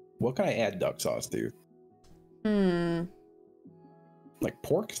sauce? What can I add duck sauce to? Like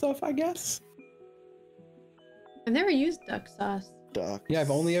pork stuff, I guess? I've never used duck sauce. Duck. Yeah, I've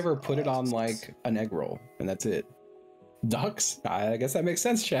only ever put it on like an egg roll, and that's it. Ducks? I guess that makes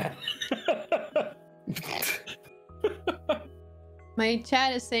sense, chat. My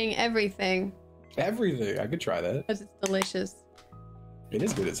chat is saying everything. Everything. I could try that. Because it's delicious. It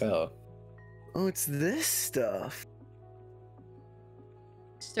is good as hell. Oh, it's this stuff.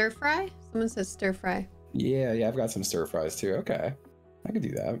 Stir fry? Someone says stir fry. Yeah, I've got some stir fries too. Okay. I could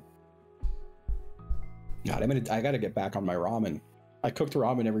do that. God, I gotta get back on my ramen. I cooked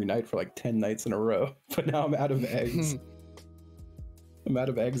ramen every night for like 10 nights in a row, but now I'm out of eggs. I'm out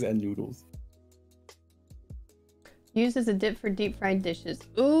of eggs and noodles. Used as a dip for deep fried dishes.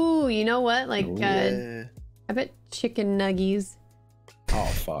 Ooh, you know what? Like, Yeah. I bet chicken nuggies Oh,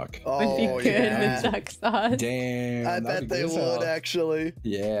 fuck. would be good yeah. with duck sauce. Damn. I that'd bet be they good as hell. would actually.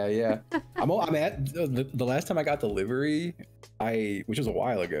 Yeah. I'm at the last time I got delivery, which was a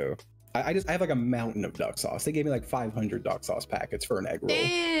while ago. I have like a mountain of duck sauce. They gave me like 500 duck sauce packets for an egg roll.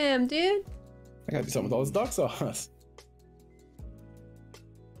 Damn, dude. I gotta do something with all this duck sauce.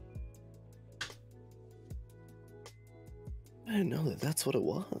 I didn't know that that's what it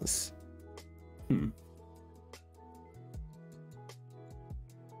was.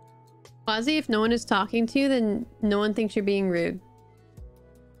 Ozzy, if no one is talking to you, then no one thinks you're being rude.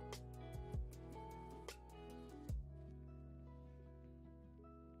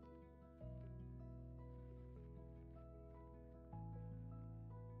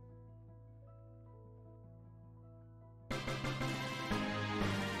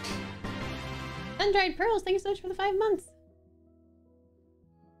 Sun-dried pearls, thank you so much for the 5 months.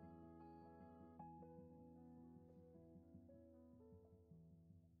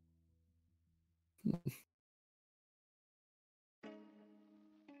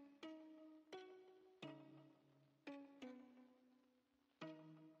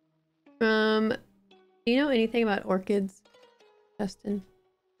 Do you know anything about orchids? Justin.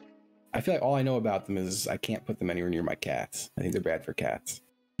 I feel like all I know about them is I can't put them anywhere near my cats. I think they're bad for cats.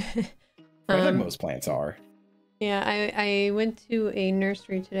 I think most plants are. Yeah, I went to a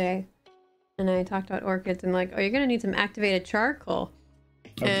nursery today, and I talked about orchids, and like, oh, you're gonna need some activated charcoal,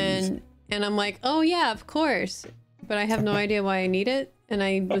 and I'm like, oh yeah, of course, but I have no idea why I need it, and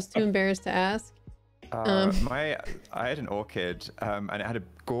I was too embarrassed to ask. I had an orchid, and it had a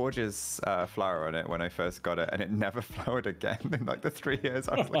gorgeous flower on it when I first got it, and it never flowered again in like the 3 years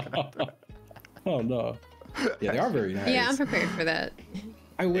I was looking at it. Oh no! Yeah, they are very nice. Yeah, I'm prepared for that.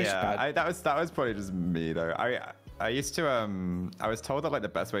 I wish. Yeah, that was probably just me though. I used to I was told that like the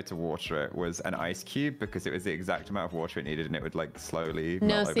best way to water it was an ice cube because it was the exact amount of water it needed, and it would like slowly. No,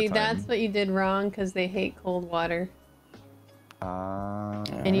 melt see, over time. that's what you did wrong because they hate cold water, And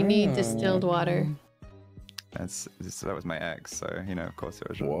and you need distilled water. that was my ex, so you know, of course it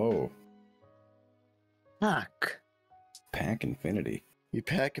was wrong. Whoa! Fuck. Pack Infinity. You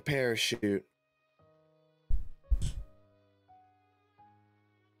pack a parachute.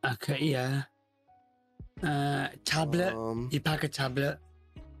 Okay, yeah. Tablet. You pack a tablet.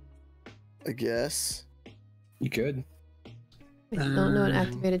 I guess. You could. I don't know what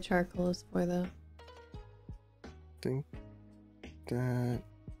activated charcoal is for though. Think that.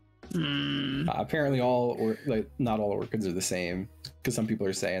 Apparently, not all orchids are the same. Because some people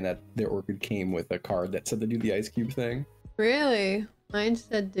are saying that their orchid came with a card that said to do the ice cube thing. Really? Mine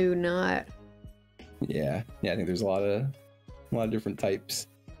said do not. Yeah. I think there's a lot of different types.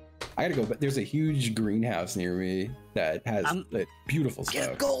 I gotta go, but there's a huge greenhouse near me that has beautiful stuff.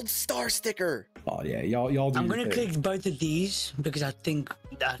 Get a gold star sticker. Oh yeah, y'all do. I'm gonna click both of these because I think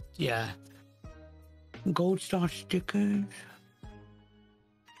that gold star stickers.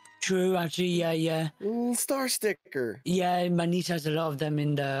 True, actually, yeah. Star sticker. Yeah, my niece has a lot of them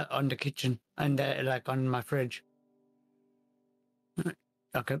on the kitchen and like on my fridge.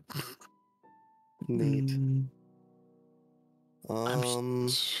 Okay. Neat.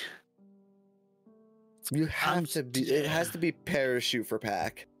 You have to be. It has to be parachute for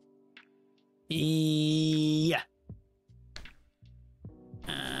pack. Yeah.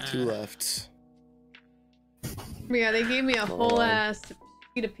 2 left. Yeah, they gave me a whole ass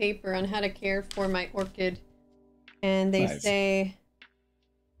sheet of paper on how to care for my orchid, and they say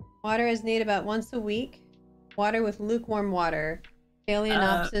water is needed about once a week. Water with lukewarm water.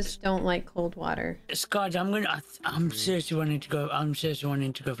 Phalaenopsis don't like cold water. Skadj, I'm seriously wanting to go. I'm seriously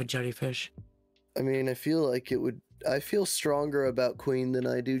wanting to go for jellyfish. I mean, I feel like it would. I feel stronger about Queen than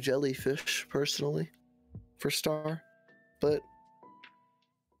I do jellyfish personally, for star, but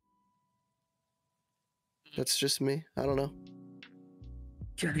that's just me. I don't know.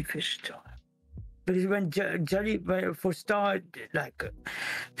 Jellyfish star, because when for star, like,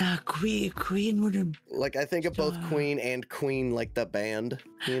 queen wouldn't. Like I think of both Queen and Queen, like the band,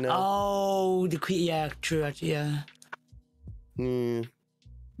 you know. Oh, the Queen. Yeah, true. Yeah.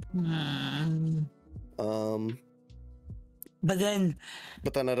 But then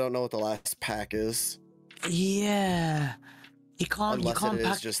I don't know what the last pack is. Yeah, you can't. Unless you can't it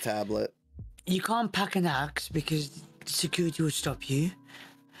pack, is just tablet. You can't pack an axe because security would stop you.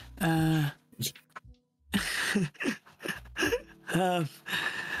 You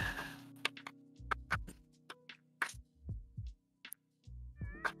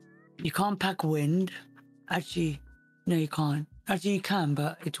can't pack wind. Actually, no, you can't. Actually, you can,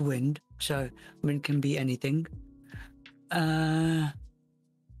 but it's wind, so wind can be anything.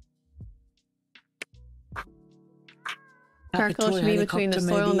 Charcoal should be between the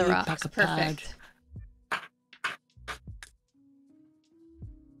soil and the rocks. Perfect.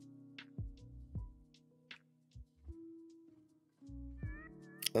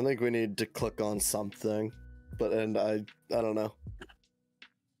 I think we need to click on something, and I don't know.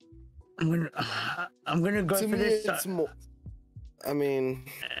 I'm gonna go to for me, this. It's more. I mean,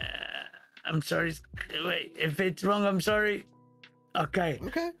 I'm sorry. Wait, if it's wrong, I'm sorry. Okay.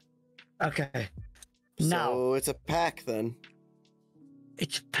 Now so it's a pack then.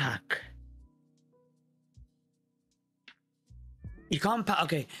 It's a pack. You can't pack.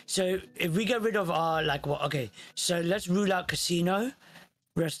 Okay, so if we get rid of our okay, so let's rule out casino.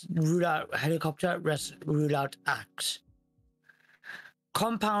 Rule out helicopter. Rule out axe.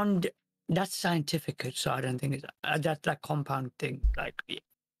 Compound. That's scientific, so I don't think it's that's like compound thing. Like,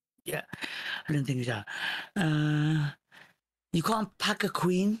 yeah, I don't think it's that. You can't pack a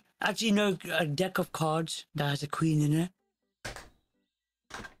queen. Actually, no, a deck of cards that has a queen in it.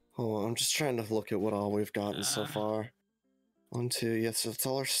 Oh, I'm just trying to look at what all we've gotten so far. 1, 2, yes, it's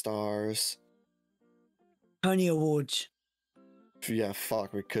all our stars. Tony Awards. Yeah,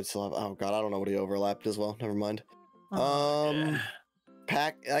 fuck, we could still have. Oh god, I don't know what he overlapped as well. Never mind.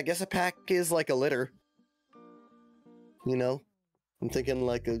 Pack. I guess a pack is like a litter. You know, I'm thinking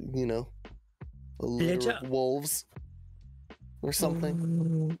like a litter of wolves or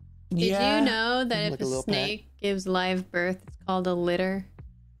something. Did you know that Like if a a little snake gives live birth, it's called a litter?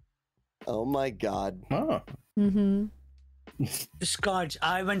 Oh my god. Oh. Mm-hmm. Skadj,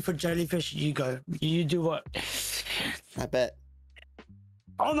 I went for jellyfish. You go. You do what? I bet.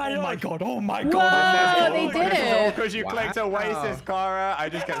 Oh my Oh my lord! god! Oh my Whoa, god! they did it. Because you clicked Oasis, Cara. I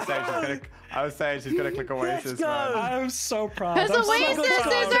just kept saying I was saying she's gonna click Oasis, go. man. I'm so proud. Because I'm so Oasis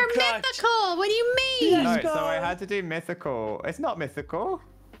proud. are mythical. What do you mean? No, Let's so go. I had to do mythical. It's not mythical.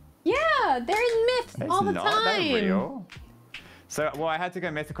 Yeah, they're in myths It's all the not. time. They're real. So, well, I had to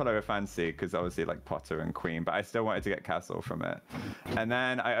go mythical over fantasy because obviously like Potter and Queen, but I still wanted to get Castle from it. And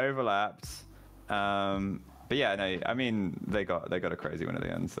then I overlapped. But yeah, no, I mean they got a crazy one at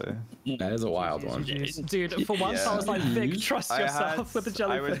the end. So That is a wild one. Dude, for once I was like, Vic, trust yourself with the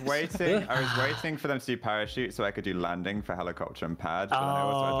jellyfish. I was waiting for them to do parachute so I could do landing for helicopter and pad. But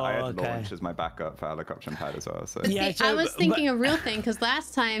then I had okay. launch as my backup for helicopter and pad as well. So See, Yeah, I was thinking a real thing because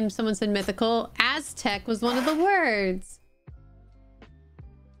last time someone said mythical, Aztec was one of the words.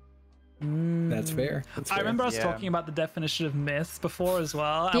 That's fair. I remember us talking about the definition of myth before as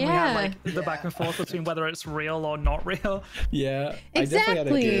well, and we had like the back and forth between whether it's real or not real. Yeah, Exactly. I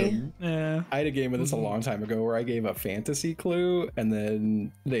definitely had a game. Yeah. I had a game with this a long time ago where I gave a fantasy clue, and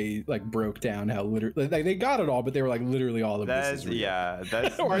then they like broke down how literally like, they got it all, but they were like literally all of this is real.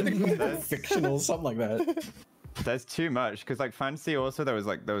 or I think like fictional, something like that. There's too much because like fantasy also there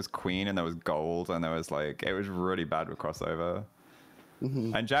was Queen and there was gold and there was like it was really bad with crossover.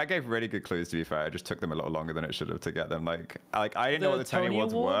 And Jack gave really good clues, to be fair. It just took them a lot longer than it should have to get them. Like I didn't know what the Tony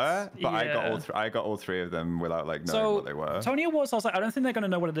Awards were, but I got all three of them without like knowing what they were. Tony Awards, I was like, I don't think they're going to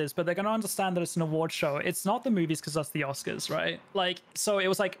know what it is, but they're going to understand that it's an award show. It's not the movies because that's the Oscars, right? Like, so it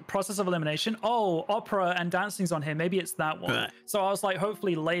was like process of elimination. Oh, opera and dancing's on here. Maybe it's that one. So I was like,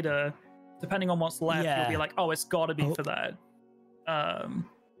 hopefully later, depending on what's left, you'll be like, oh, it's got to be for that.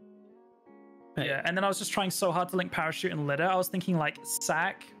 Yeah, and then I was just trying so hard to link parachute and litter. I was thinking like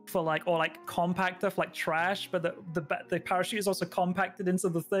sack for like, or like compactor for like trash, but the parachute is also compacted into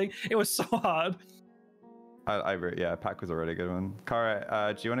the thing. It was so hard. Yeah, pack was a really good one.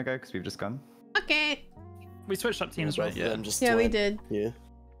 Cara, do you want to go? Because we've just gone. Okay. We switched up teams, right? Yeah. Yeah, we did. Yeah.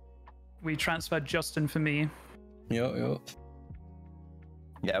 We transferred Justin for me. Yo.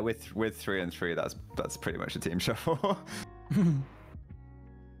 Yeah, with 3 and 3, that's pretty much a team shuffle.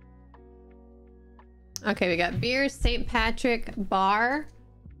 Okay, we got beer, St. Patrick, bar.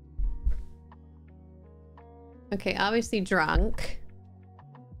 Okay, obviously drunk.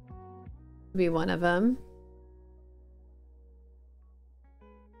 Be one of them.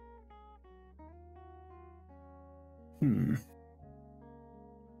 I'm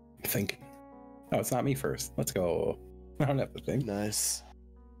thinking. Oh, it's not me first. Let's go. I don't have to think. Nice.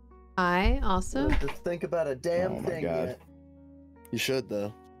 I also. Don't have to think about a damn Oh my thing God. yet. You should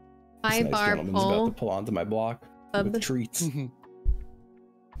though. High This nice bar gentleman's about pole. to pull onto my block with treats.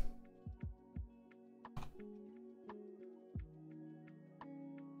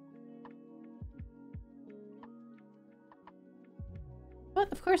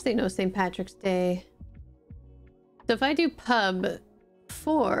 What? Of course they know St. Patrick's Day. So if I do pub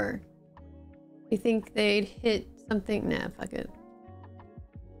 4, you think they'd hit something? Nah, fuck it.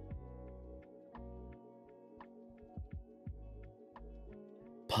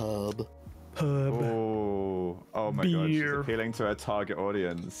 Pub. Oh my god, she's Beer. appealing to her target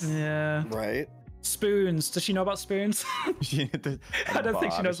audience. Yeah. Right? Spoons. Does she know about spoons? I don't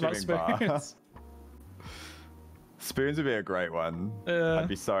think she knows about spoons. Spoons would be a great one. I'd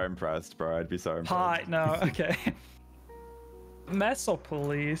be so impressed, bro. I'd be so impressed. Pie. No. Okay. Mess or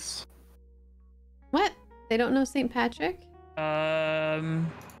police? What? They don't know St. Patrick?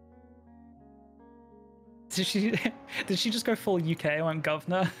 Did she just go full UK and went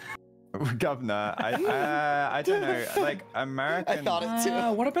governor? Governor, I don't know. Like American. I thought it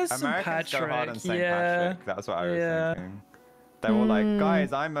too. What about St. Americans Patrick? go hard on St. Yeah. Patrick. That's what I was thinking. They were like,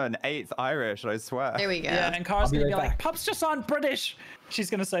 guys, I'm an 8th Irish, I swear. There we go. Yeah, and Cara's I'll be gonna be right like, back. "Pubs just aren't British."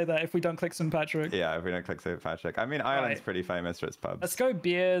 She's gonna say that if we don't click St. Patrick. Yeah, if we don't click St. Patrick. I mean, Ireland's Right. pretty famous for its pubs. Let's go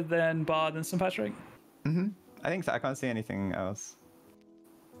beer, then bar, then St. Patrick. I think so. I can't see anything else.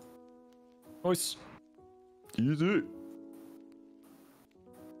 Voice. Easy.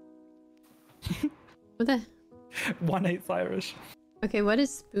 What the? 1/8 Irish. Okay, what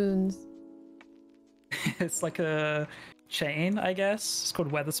is spoons? It's like a chain, I guess. It's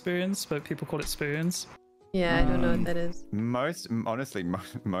called Weatherspoons, but people call it spoons. Yeah, I don't know what that is. Honestly,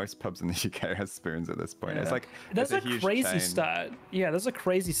 most pubs in the UK have spoons at this point. Yeah. It's like there's it's a huge crazy chain. stat. Yeah, there's a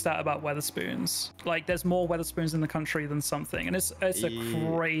crazy stat about Weatherspoons. Like, there's more Weatherspoons in the country than something, and it's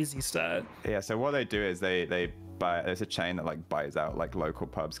a crazy stat. Yeah. So what they do is they buy. There's a chain that like buys out like local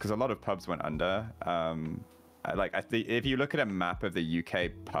pubs because a lot of pubs went under. If you look at a map of the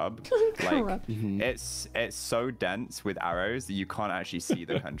UK pub, like it's so dense with arrows that you can't actually see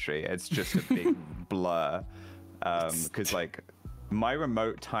the country. It's just a big blur. Because like my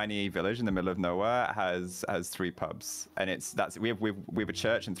remote tiny village in the middle of nowhere has 3 pubs, and we have a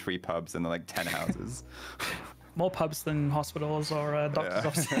church and 3 pubs and like 10 houses. More pubs than hospitals or doctors'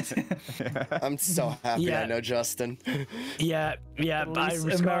 offices. I'm so happy I know Justin. Yeah.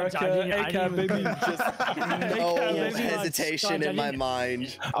 America, I didn't even no hesitation in my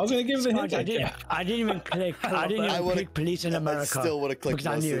mind. I was gonna give him a hint. I didn't even click. I didn't even click police in America. I still would have clicked because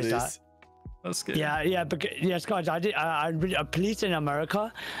I most knew of it was these. That's good. Yeah, Skadj, I read police in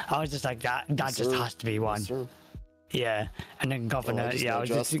America. I was just like that just has to be one. Yes, sir. Yeah, and then governor. I just know I was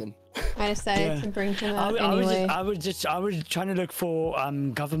Justin. I decided to bring him up anyway. I was trying to look for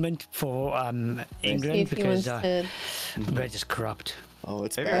government for England because we're just corrupt. Oh,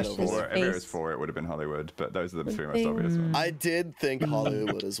 it's If bad it over was there. 4, if it was 4, it would have been Hollywood. But those are the 3 most obvious ones. I did think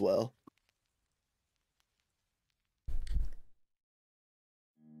Hollywood as well.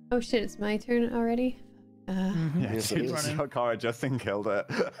 Oh shit, it's my turn already? Yeah, Yes, it is. Cara, Justin killed it.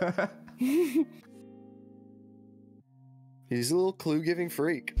 He's a little clue-giving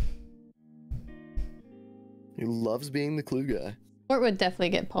freak. He loves being the clue guy. Fort would definitely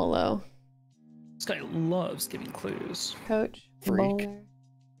get polo. This guy loves giving clues. Coach. Freak. Bowler.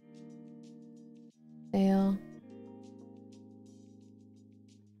 Sail.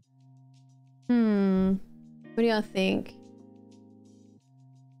 What do y'all think?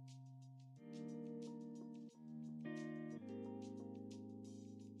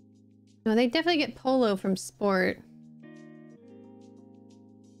 No, they definitely get polo from sport.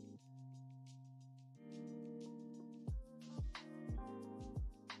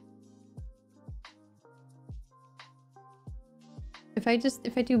 If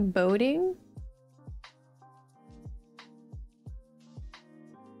I do boating,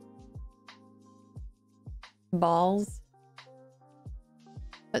 balls,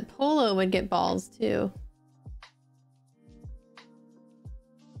 but polo would get balls too.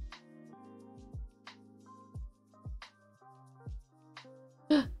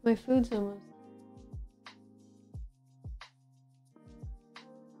 My food's almost.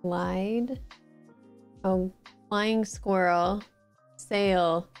 Glide. Oh, flying squirrel.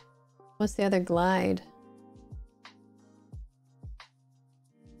 Sail. What's the other glide?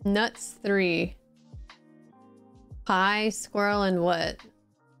 Nuts 3. Pie, squirrel, and what?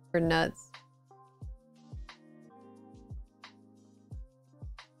 For nuts.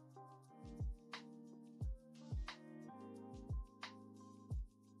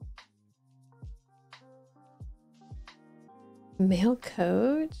 Male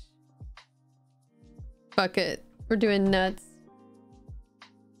coach? Fuck it. We're doing nuts.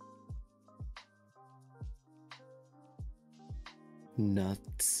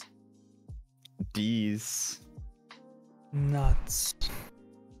 Nuts. D's. Nuts.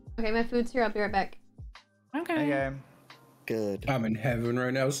 Okay, my food's here. I'll be right back. Okay. Good. I'm in heaven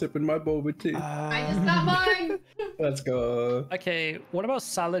right now, sipping my boba tea. I just got mine! Let's go. Okay, what about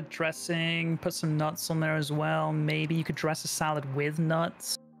salad dressing? Put some nuts on there as well. Maybe you could dress a salad with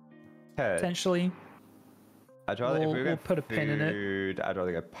nuts, Okay. potentially. I'd rather if we We'll go put a pin in it. food, I'd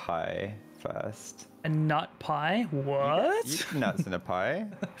rather go pie first. A nut pie? What? You get nuts in a pie?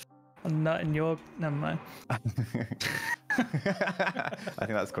 A nut in your... Never mind. I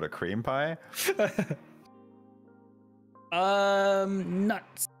think that's called a cream pie.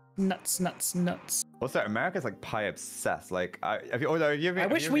 Nuts. Also, America's like pie obsessed. Like, I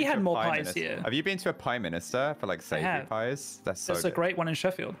wish we had more pies here. Have you been to a pie minister for like savory have. pies? That's so There's good. a great one in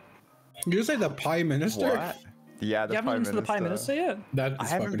Sheffield. Did you say the Pie Minister? What? Yeah, the You haven't been to the Prime Minister yet? That I is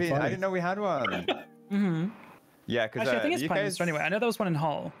haven't fucking been. funny. I didn't know we had one. Mm-hmm. Yeah, because Actually, I think it's the Prime UK's Minister anyway. I know there was one in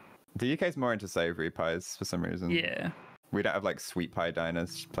Hull. The UK's more into savory pies for some reason. Yeah. We don't have like sweet pie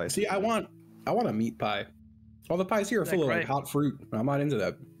diners places. See, I want a meat pie. All the pies here are They're full of like great. hot fruit. I'm not into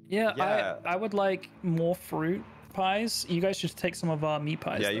that. Yeah, Yeah. I would like more fruit pies. You guys should take some of our meat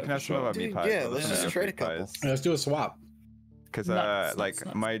pies. Yeah, though, you can for have some of sure. our meat Dude, pies. yeah, but let's those just are trade fruit a couple. pies. Let's do a swap. Because Nuts.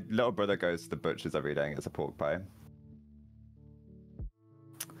 my little brother goes to the butcher's every day and gets a pork pie.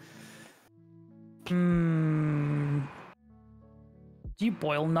 Do you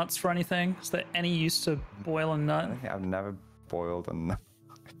boil nuts for anything? Is there any use to boil a I nut? don't think I've never boiled a nut.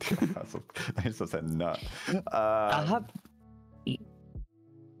 I just said nut. I have.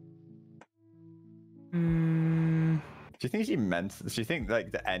 Do you think she meant? Do you think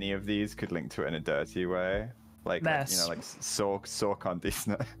like that any of these could link to it in a dirty way? Like you know, like soak on this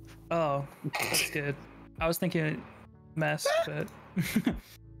nut. Oh, that's good. I was thinking mess, but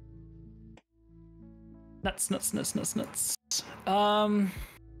nuts.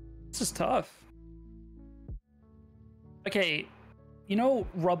 This is tough. Okay, you know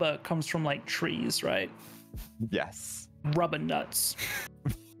rubber comes from like trees, right? Yes. Rubber nuts.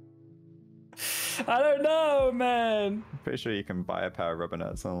 I don't know, man. I'm pretty sure you can buy a pair of rubber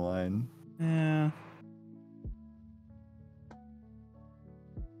nuts online. Yeah.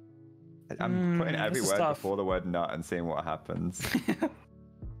 I'm putting every this is word tough. before the word nut and seeing what happens.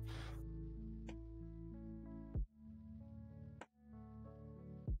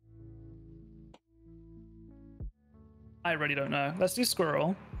 I really don't know. Let's do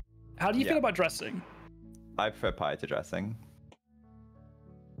squirrel. How do you feel about dressing? I prefer pie to dressing.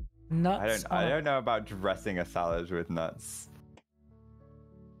 Nuts. I don't know about dressing a salad with nuts.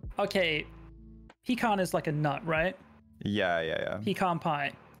 Okay, pecan is like a nut, right? Yeah. Pecan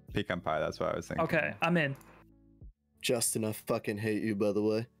pie. Pecan pie, that's what I was thinking. Okay, I'm in. Justin, I fucking hate you, by the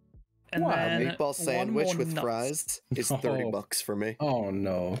way. And A then meatball one sandwich more with nuts. fries is $30 for me. Oh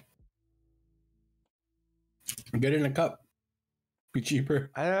no. Get it in a cup. Be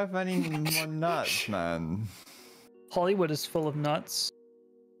cheaper. I don't have any more nuts, man. Hollywood is full of nuts.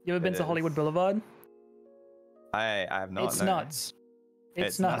 You ever been It to Hollywood is. Boulevard? I have not. It's no. nuts.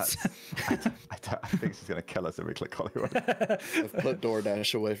 It's nuts. I think she's gonna kill us if we click Hollywood. I've put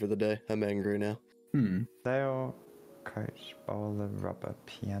DoorDash away for the day. I'm angry now. Dale, coach, bowler, rubber,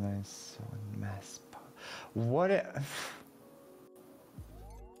 piano, saw, mess. What it?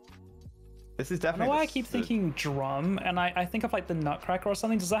 This is I don't definitely. know why I keep thinking drum, and I think of like the Nutcracker or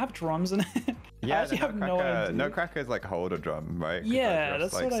something. Does that have drums in it? Yeah, I actually have no idea. Nutcracker is like hold a drum, right? 'Cause Yeah, they're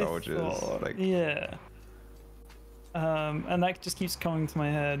that's just, what like I soldiers. thought. Like, yeah. And that just keeps coming to my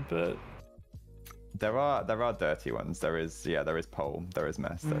head, but there are dirty ones. There is pole, there is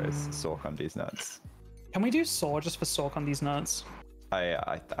mess, there is sock on these nuts. can we do saw just for sock on these nuts?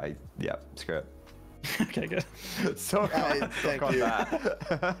 Yeah, screw it. Okay, good. Sock on, thank on you.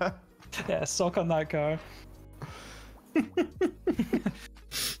 that. Yeah, sock on that car.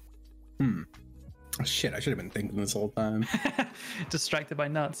 Shit, I should have been thinking this whole time. Distracted by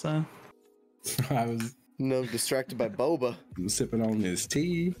nuts, huh? I was No, distracted by boba. sipping on this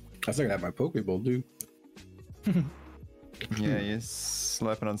tea. I still got my Pokeball, dude. Yeah, you're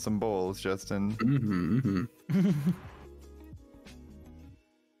slurping on some balls, Justin.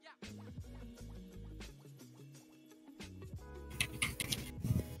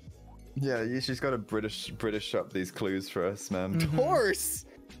 Yeah, she's got to British up these clues for us, man. Horse.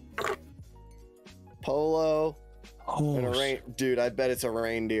 Polo. And a Horse. dude, I bet it's a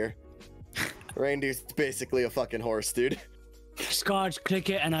reindeer. Reindeer's basically a fucking horse, dude. Skadj, click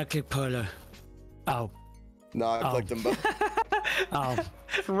it, and I click polo. Oh. No, I clicked them both. Oh.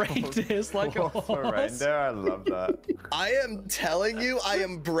 Reindeer's like a Horse for horse. reindeer, I love that. I am telling you, I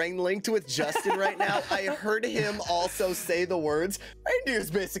am brain linked with Justin right now. I heard him also say the words,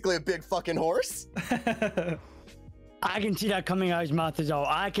 reindeer's basically a big fucking horse. I can see that coming out his mouth as well.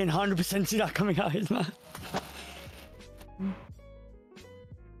 I can 100% see that coming out his mouth.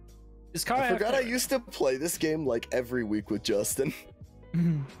 Is car I forgot I used to play this game like every week with Justin.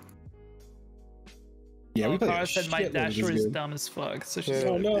 Yeah, we played a Cara said my shitload of dasher this is game. dumb as fuck, so she's Yeah,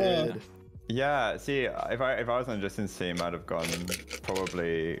 Oh, no. dude. Yeah, see, if I was on Justin's team, I'd have gone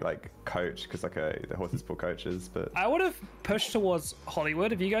probably like coach, because like the horses pull coaches, but I would have pushed towards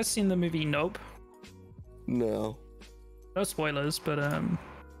Hollywood. Have you guys seen the movie Nope? No. No spoilers, but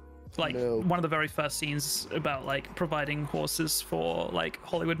like Nope. one of the very first scenes about like providing horses for like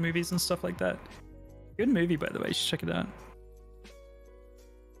Hollywood movies and stuff like that. Good movie, by the way. You should check it out.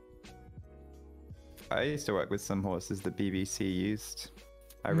 I used to work with some horses the BBC used.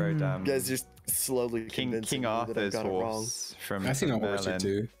 I rode You guys just slowly King convincing me that I Arthur's got it wrong. horse from I've seen a from horse or Merlin.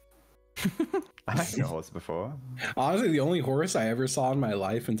 two. I've seen a horse before. Honestly, the only horse I ever saw in my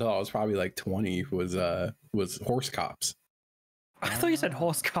life until I was probably like 20 was horse cops. I thought you said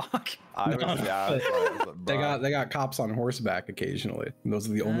horse cock. I was, yeah, I was like, They bruh. got cops on horseback occasionally. Those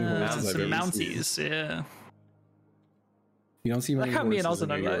are the only horses I've Some ever seen. Mounties, yeah. You don't see many Like how me and horses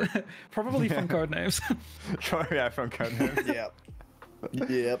Ozza in know New York. that. Probably from Codenames. Yeah, from Codenames. Yep.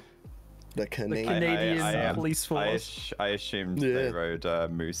 Yep. The Canadian. Canadian police force. I assumed Yeah. they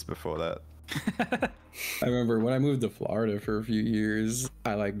rode moose before that. I remember when I moved to Florida for a few years,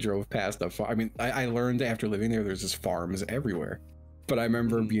 I like drove past a farm. I mean, I learned after living there, there's just farms everywhere. But I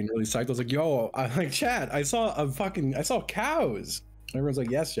remember being really psyched. I was like, yo, I like chat. I saw cows. Everyone's like,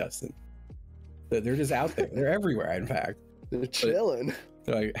 yes, Justin. They're just out there. They're everywhere, in fact. They're chilling.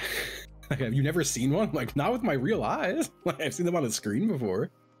 They're like, have you never seen one? I'm like, not with my real eyes. Like, I've seen them on the screen before.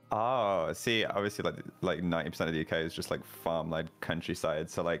 Oh, see, obviously, like 90% of the UK is just like farmland countryside.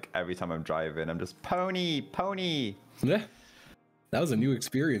 So like every time I'm driving, I'm just pony. Yeah, that was a new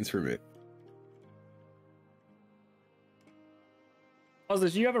experience for me.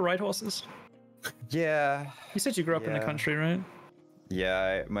 Ozza, do you ever ride horses? Yeah. You said you grew up in the country, right?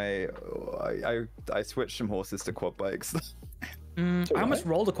 Yeah, I switched from horses to quad bikes. I almost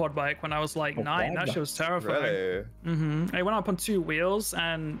rolled a quad bike when I was like 9. That shit was terrifying. Really? I went up on 2 wheels,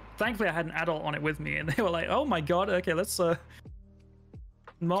 and thankfully I had an adult on it with me, and they were like, "Oh my god, okay, let's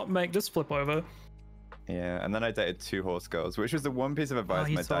not make this flip over." Yeah, and then I dated 2 horse girls, which was the one piece of advice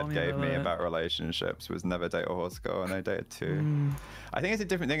my dad gave me about relationships, was never date a horse girl, and I dated 2. I think it's a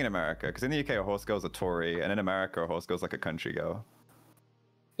different thing in America, because in the UK a horse girl's a Tory, and in America a horse girl's like a country girl.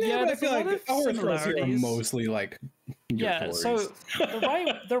 Yeah, but I feel like horse girls here are mostly like so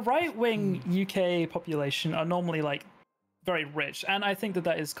the right-wing UK population are normally like very rich, and I think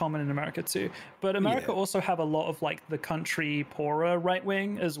that is common in America too. But America also have a lot of like the country poorer right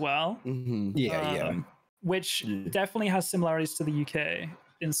wing as well. Which definitely has similarities to the UK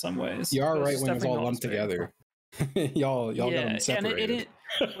in some ways. Our right wing is all lumped together. y'all got them separated.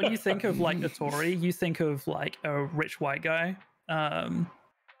 And when you think of like a Tory, you think of like a rich white guy,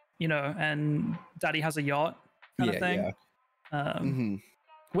 you know, and daddy has a yacht kind of thing.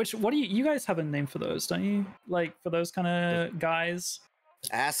 Which, what do you guys have a name for those, don't you? Like for those kind of guys?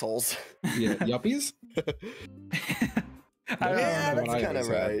 Assholes. Yeah, yuppies? Yeah, that's kind of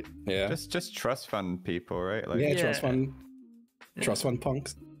right. Yeah. Just trust fund people, right? Like, yeah, trust fund. Trust fund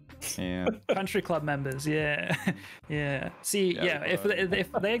punks. Yeah. Country club members, yeah. See, if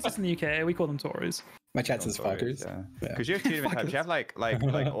they exist in the UK, we call them Tories. My chat says fuckers. Because you have 2 different types. You have like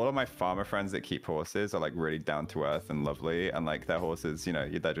all of my farmer friends that keep horses are like really down to earth and lovely, and like their horses, you know,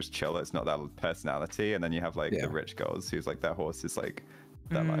 they're just chill. It's not their personality. And then you have like the rich girls who's like their horse is like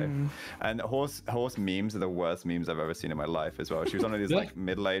their life. And horse memes are the worst memes I've ever seen in my life as well. She was on one of these like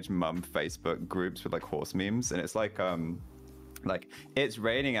middle-aged mum Facebook groups with like horse memes, and it's like it's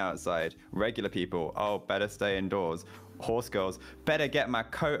raining outside. Regular people, oh, better stay indoors. Horse girls, better get my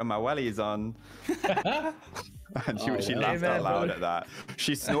coat and my wellies on. And she laughed out loud at that.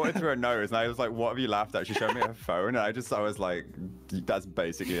 She snorted through her nose, and I was like, "What have you laughed at?" She showed me her phone, and I was like, "That's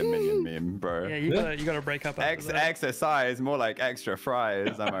basically a minion meme, bro." Yeah, you gotta break up. Exercise, more like extra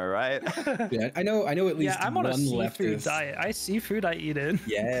fries. Am I right? Yeah, I know at least I'm on one a seafood leftist diet. I seafood, I eat it.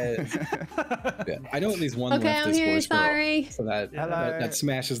 Yes. Yeah, I know at least one Okay, leftist I'm here. horse girl, Sorry. so that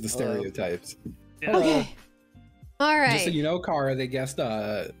smashes the stereotypes. Okay. All right. Just so you know, Kara, they guessed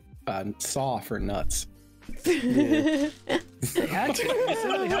saw for nuts. They had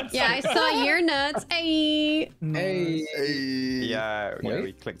to. Yeah, I saw your nuts. Hey. Yeah,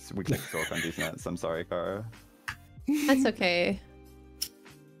 we clicked talk on these nuts. I'm sorry, Kara. That's okay.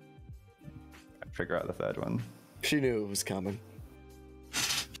 Figure out the 3rd one. She knew it was coming.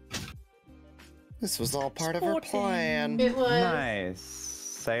 This was all part of her plan. It was. Nice.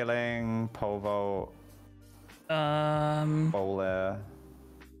 Sailing, pole vault, bowler.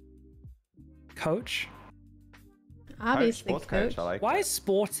 Coach? Obviously, sports coach. I like. Why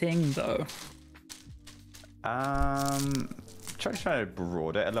sporting though? Try to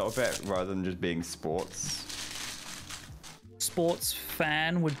broaden it a little bit rather than just being sports. Sports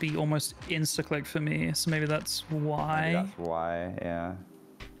fan would be almost insta-click for me, so maybe that's why. Maybe that's why, yeah.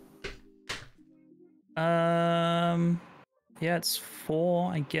 Yeah, it's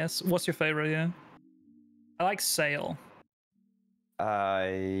 4, I guess. What's your favorite? Yeah, I like sail.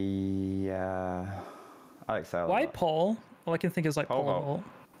 Yeah, I like sail. Why pole? All I can think is like pole pole. vault.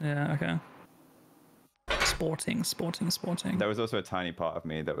 Yeah, okay. Sporting. There was also a tiny part of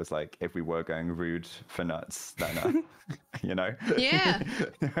me that was like, if we were going rude for nuts, then you know. Yeah.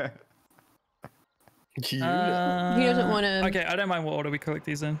 Cute. He doesn't want to. Okay, I don't mind what order we collect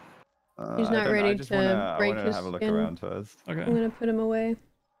these in. He's not ready to break his have a look skin. around first. Okay. I'm gonna put him away.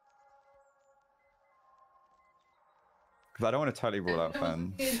 Because I don't want to totally rule out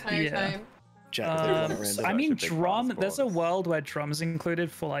fun. Yeah. Jack, I mean, Such a big drum. part of There's a sports. world where drums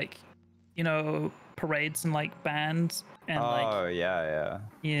included for like, you know, parades and like bands and Oh yeah.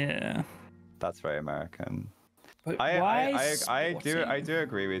 yeah. That's very American. But I why do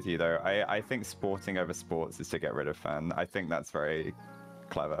agree with you though. I think sporting over sports is to get rid of fun. I think that's very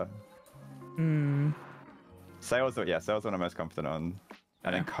clever. Sales, yeah, sales one I'm most confident on,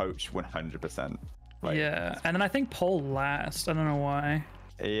 and then coach 100%. Like, yeah, and then I think Pole last. I don't know why.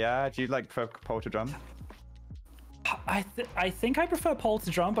 Yeah, do you like prefer Pole to drum? I think I prefer Pole to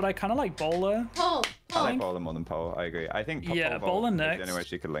drum, but I kind of like Bowler. Pole. I like Bowler more than Pole. I agree. I think Yeah, Pole Bowler is next. the only way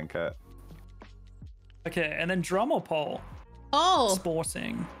she could link it. Okay, and then drum or Pole? Pole.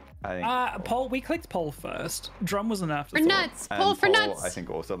 Sporting. I think Pole. We clicked Pole first. Drum was an afterthought. For nuts. And Pole for nuts. I think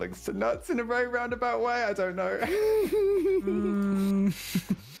also links to nuts in a very roundabout way. I don't know.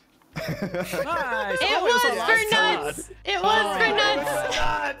 Nice. It was for nuts. It was for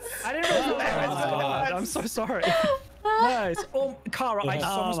nuts. I didn't realize. I'm so sorry. Nice. Oh, Kara, I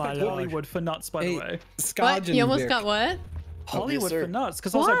almost got Hollywood for nuts, by the way. Skadj What? and You almost Vic. got what? Hollywood sir. for nuts,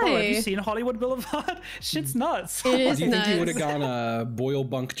 because I was like, bro, have you Why? seen Hollywood Boulevard? Shit's nuts. It is Do you think you would nuts. have gone boil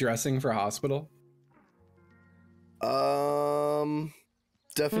bunk dressing for hospital?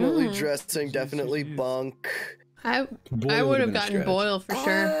 Definitely dressing, definitely Jeez. bunk. I Boil would would've have been a gotten stretch. Boyle for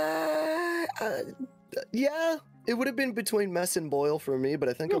sure. Yeah, it would have been between mess and boil for me, but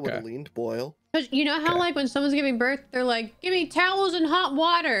I think I would have Okay. leaned boil. Cause you know how Okay. like when someone's giving birth, they're like, "Give me towels and hot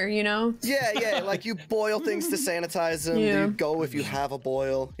water," you know? Yeah, like you boil things to sanitize them. Yeah. You go if you have a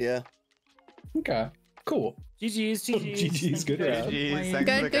boil. Yeah. Okay, cool. GG's, GG's. GG's, good round. GG's,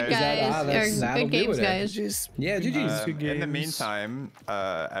 thanks for the Good game. guys. that'll Good do games, it. guys. Jeez. Yeah, GG's. Good In the games. meantime,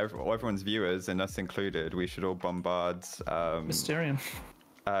 everyone's viewers and us included, we should all bombard Mysterium.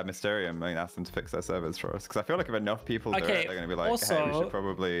 Mysterium and ask them to fix their servers for us. Because I feel like if enough people do Okay, it, they're going to be like, hey, we also, should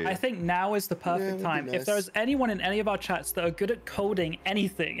probably. I think now is the Yeah, perfect that'd be time. nice. If there's anyone in any of our chats that are good at coding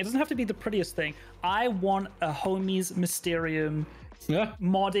anything, it doesn't have to be the prettiest thing. I want a homies Mysterium Yeah.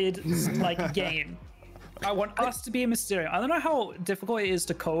 modded like game. I want us to be a Mysterium. I don't know how difficult it is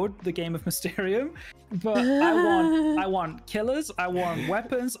to code the game of Mysterium, but I want killers, I want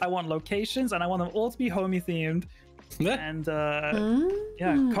weapons, I want locations, and I want them all to be homie themed. And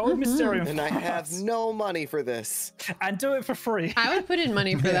yeah, code Mysterium And I for have us. no money for this. And do it for free. I would put in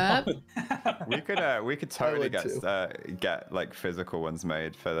money for that. we could totally would too. get like physical ones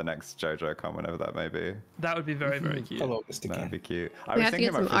made for the next JoJo-Con, whenever that may be. That would be very, very cute. Hello, Mr. That'd Ken. be cute. I We was have to thinking get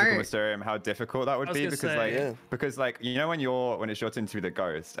about some physical art. Mysterium, how difficult that would I was be gonna say. because like you know when it's your turn to be the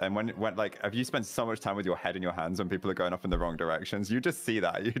ghost, and when like if you spend so much time with your head in your hands when people are going off in the wrong directions, you just see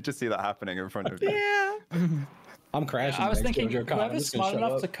that happening in front of you. I'm crashing. I was next thinking, JoJo Con. I'm whoever's just gonna smart shut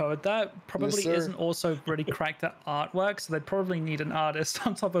enough up. to code that probably sir. isn't also really cracked at artwork, so they'd probably need an artist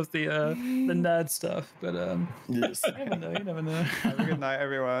on top of the nerd stuff. But Yes. you never know. You never know. Have a good night,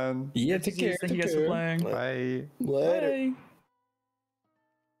 everyone. Yeah, take care. Thank you take guys for care. playing. Bye. Later. Bye.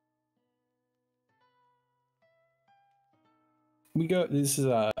 We go. This is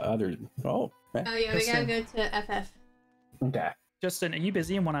other. Oh, okay. Oh yeah, we gotta go to FF. Okay. Justin, are you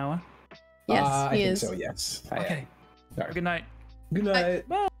busy in 1 hour? Yes, I he think is. so. Yes. I am. Okay. Sorry. Good night. Good night.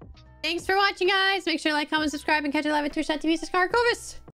 Bye. Thanks for watching, guys. Make sure to like, comment, subscribe, and catch you live at twitch.tv/Skadj.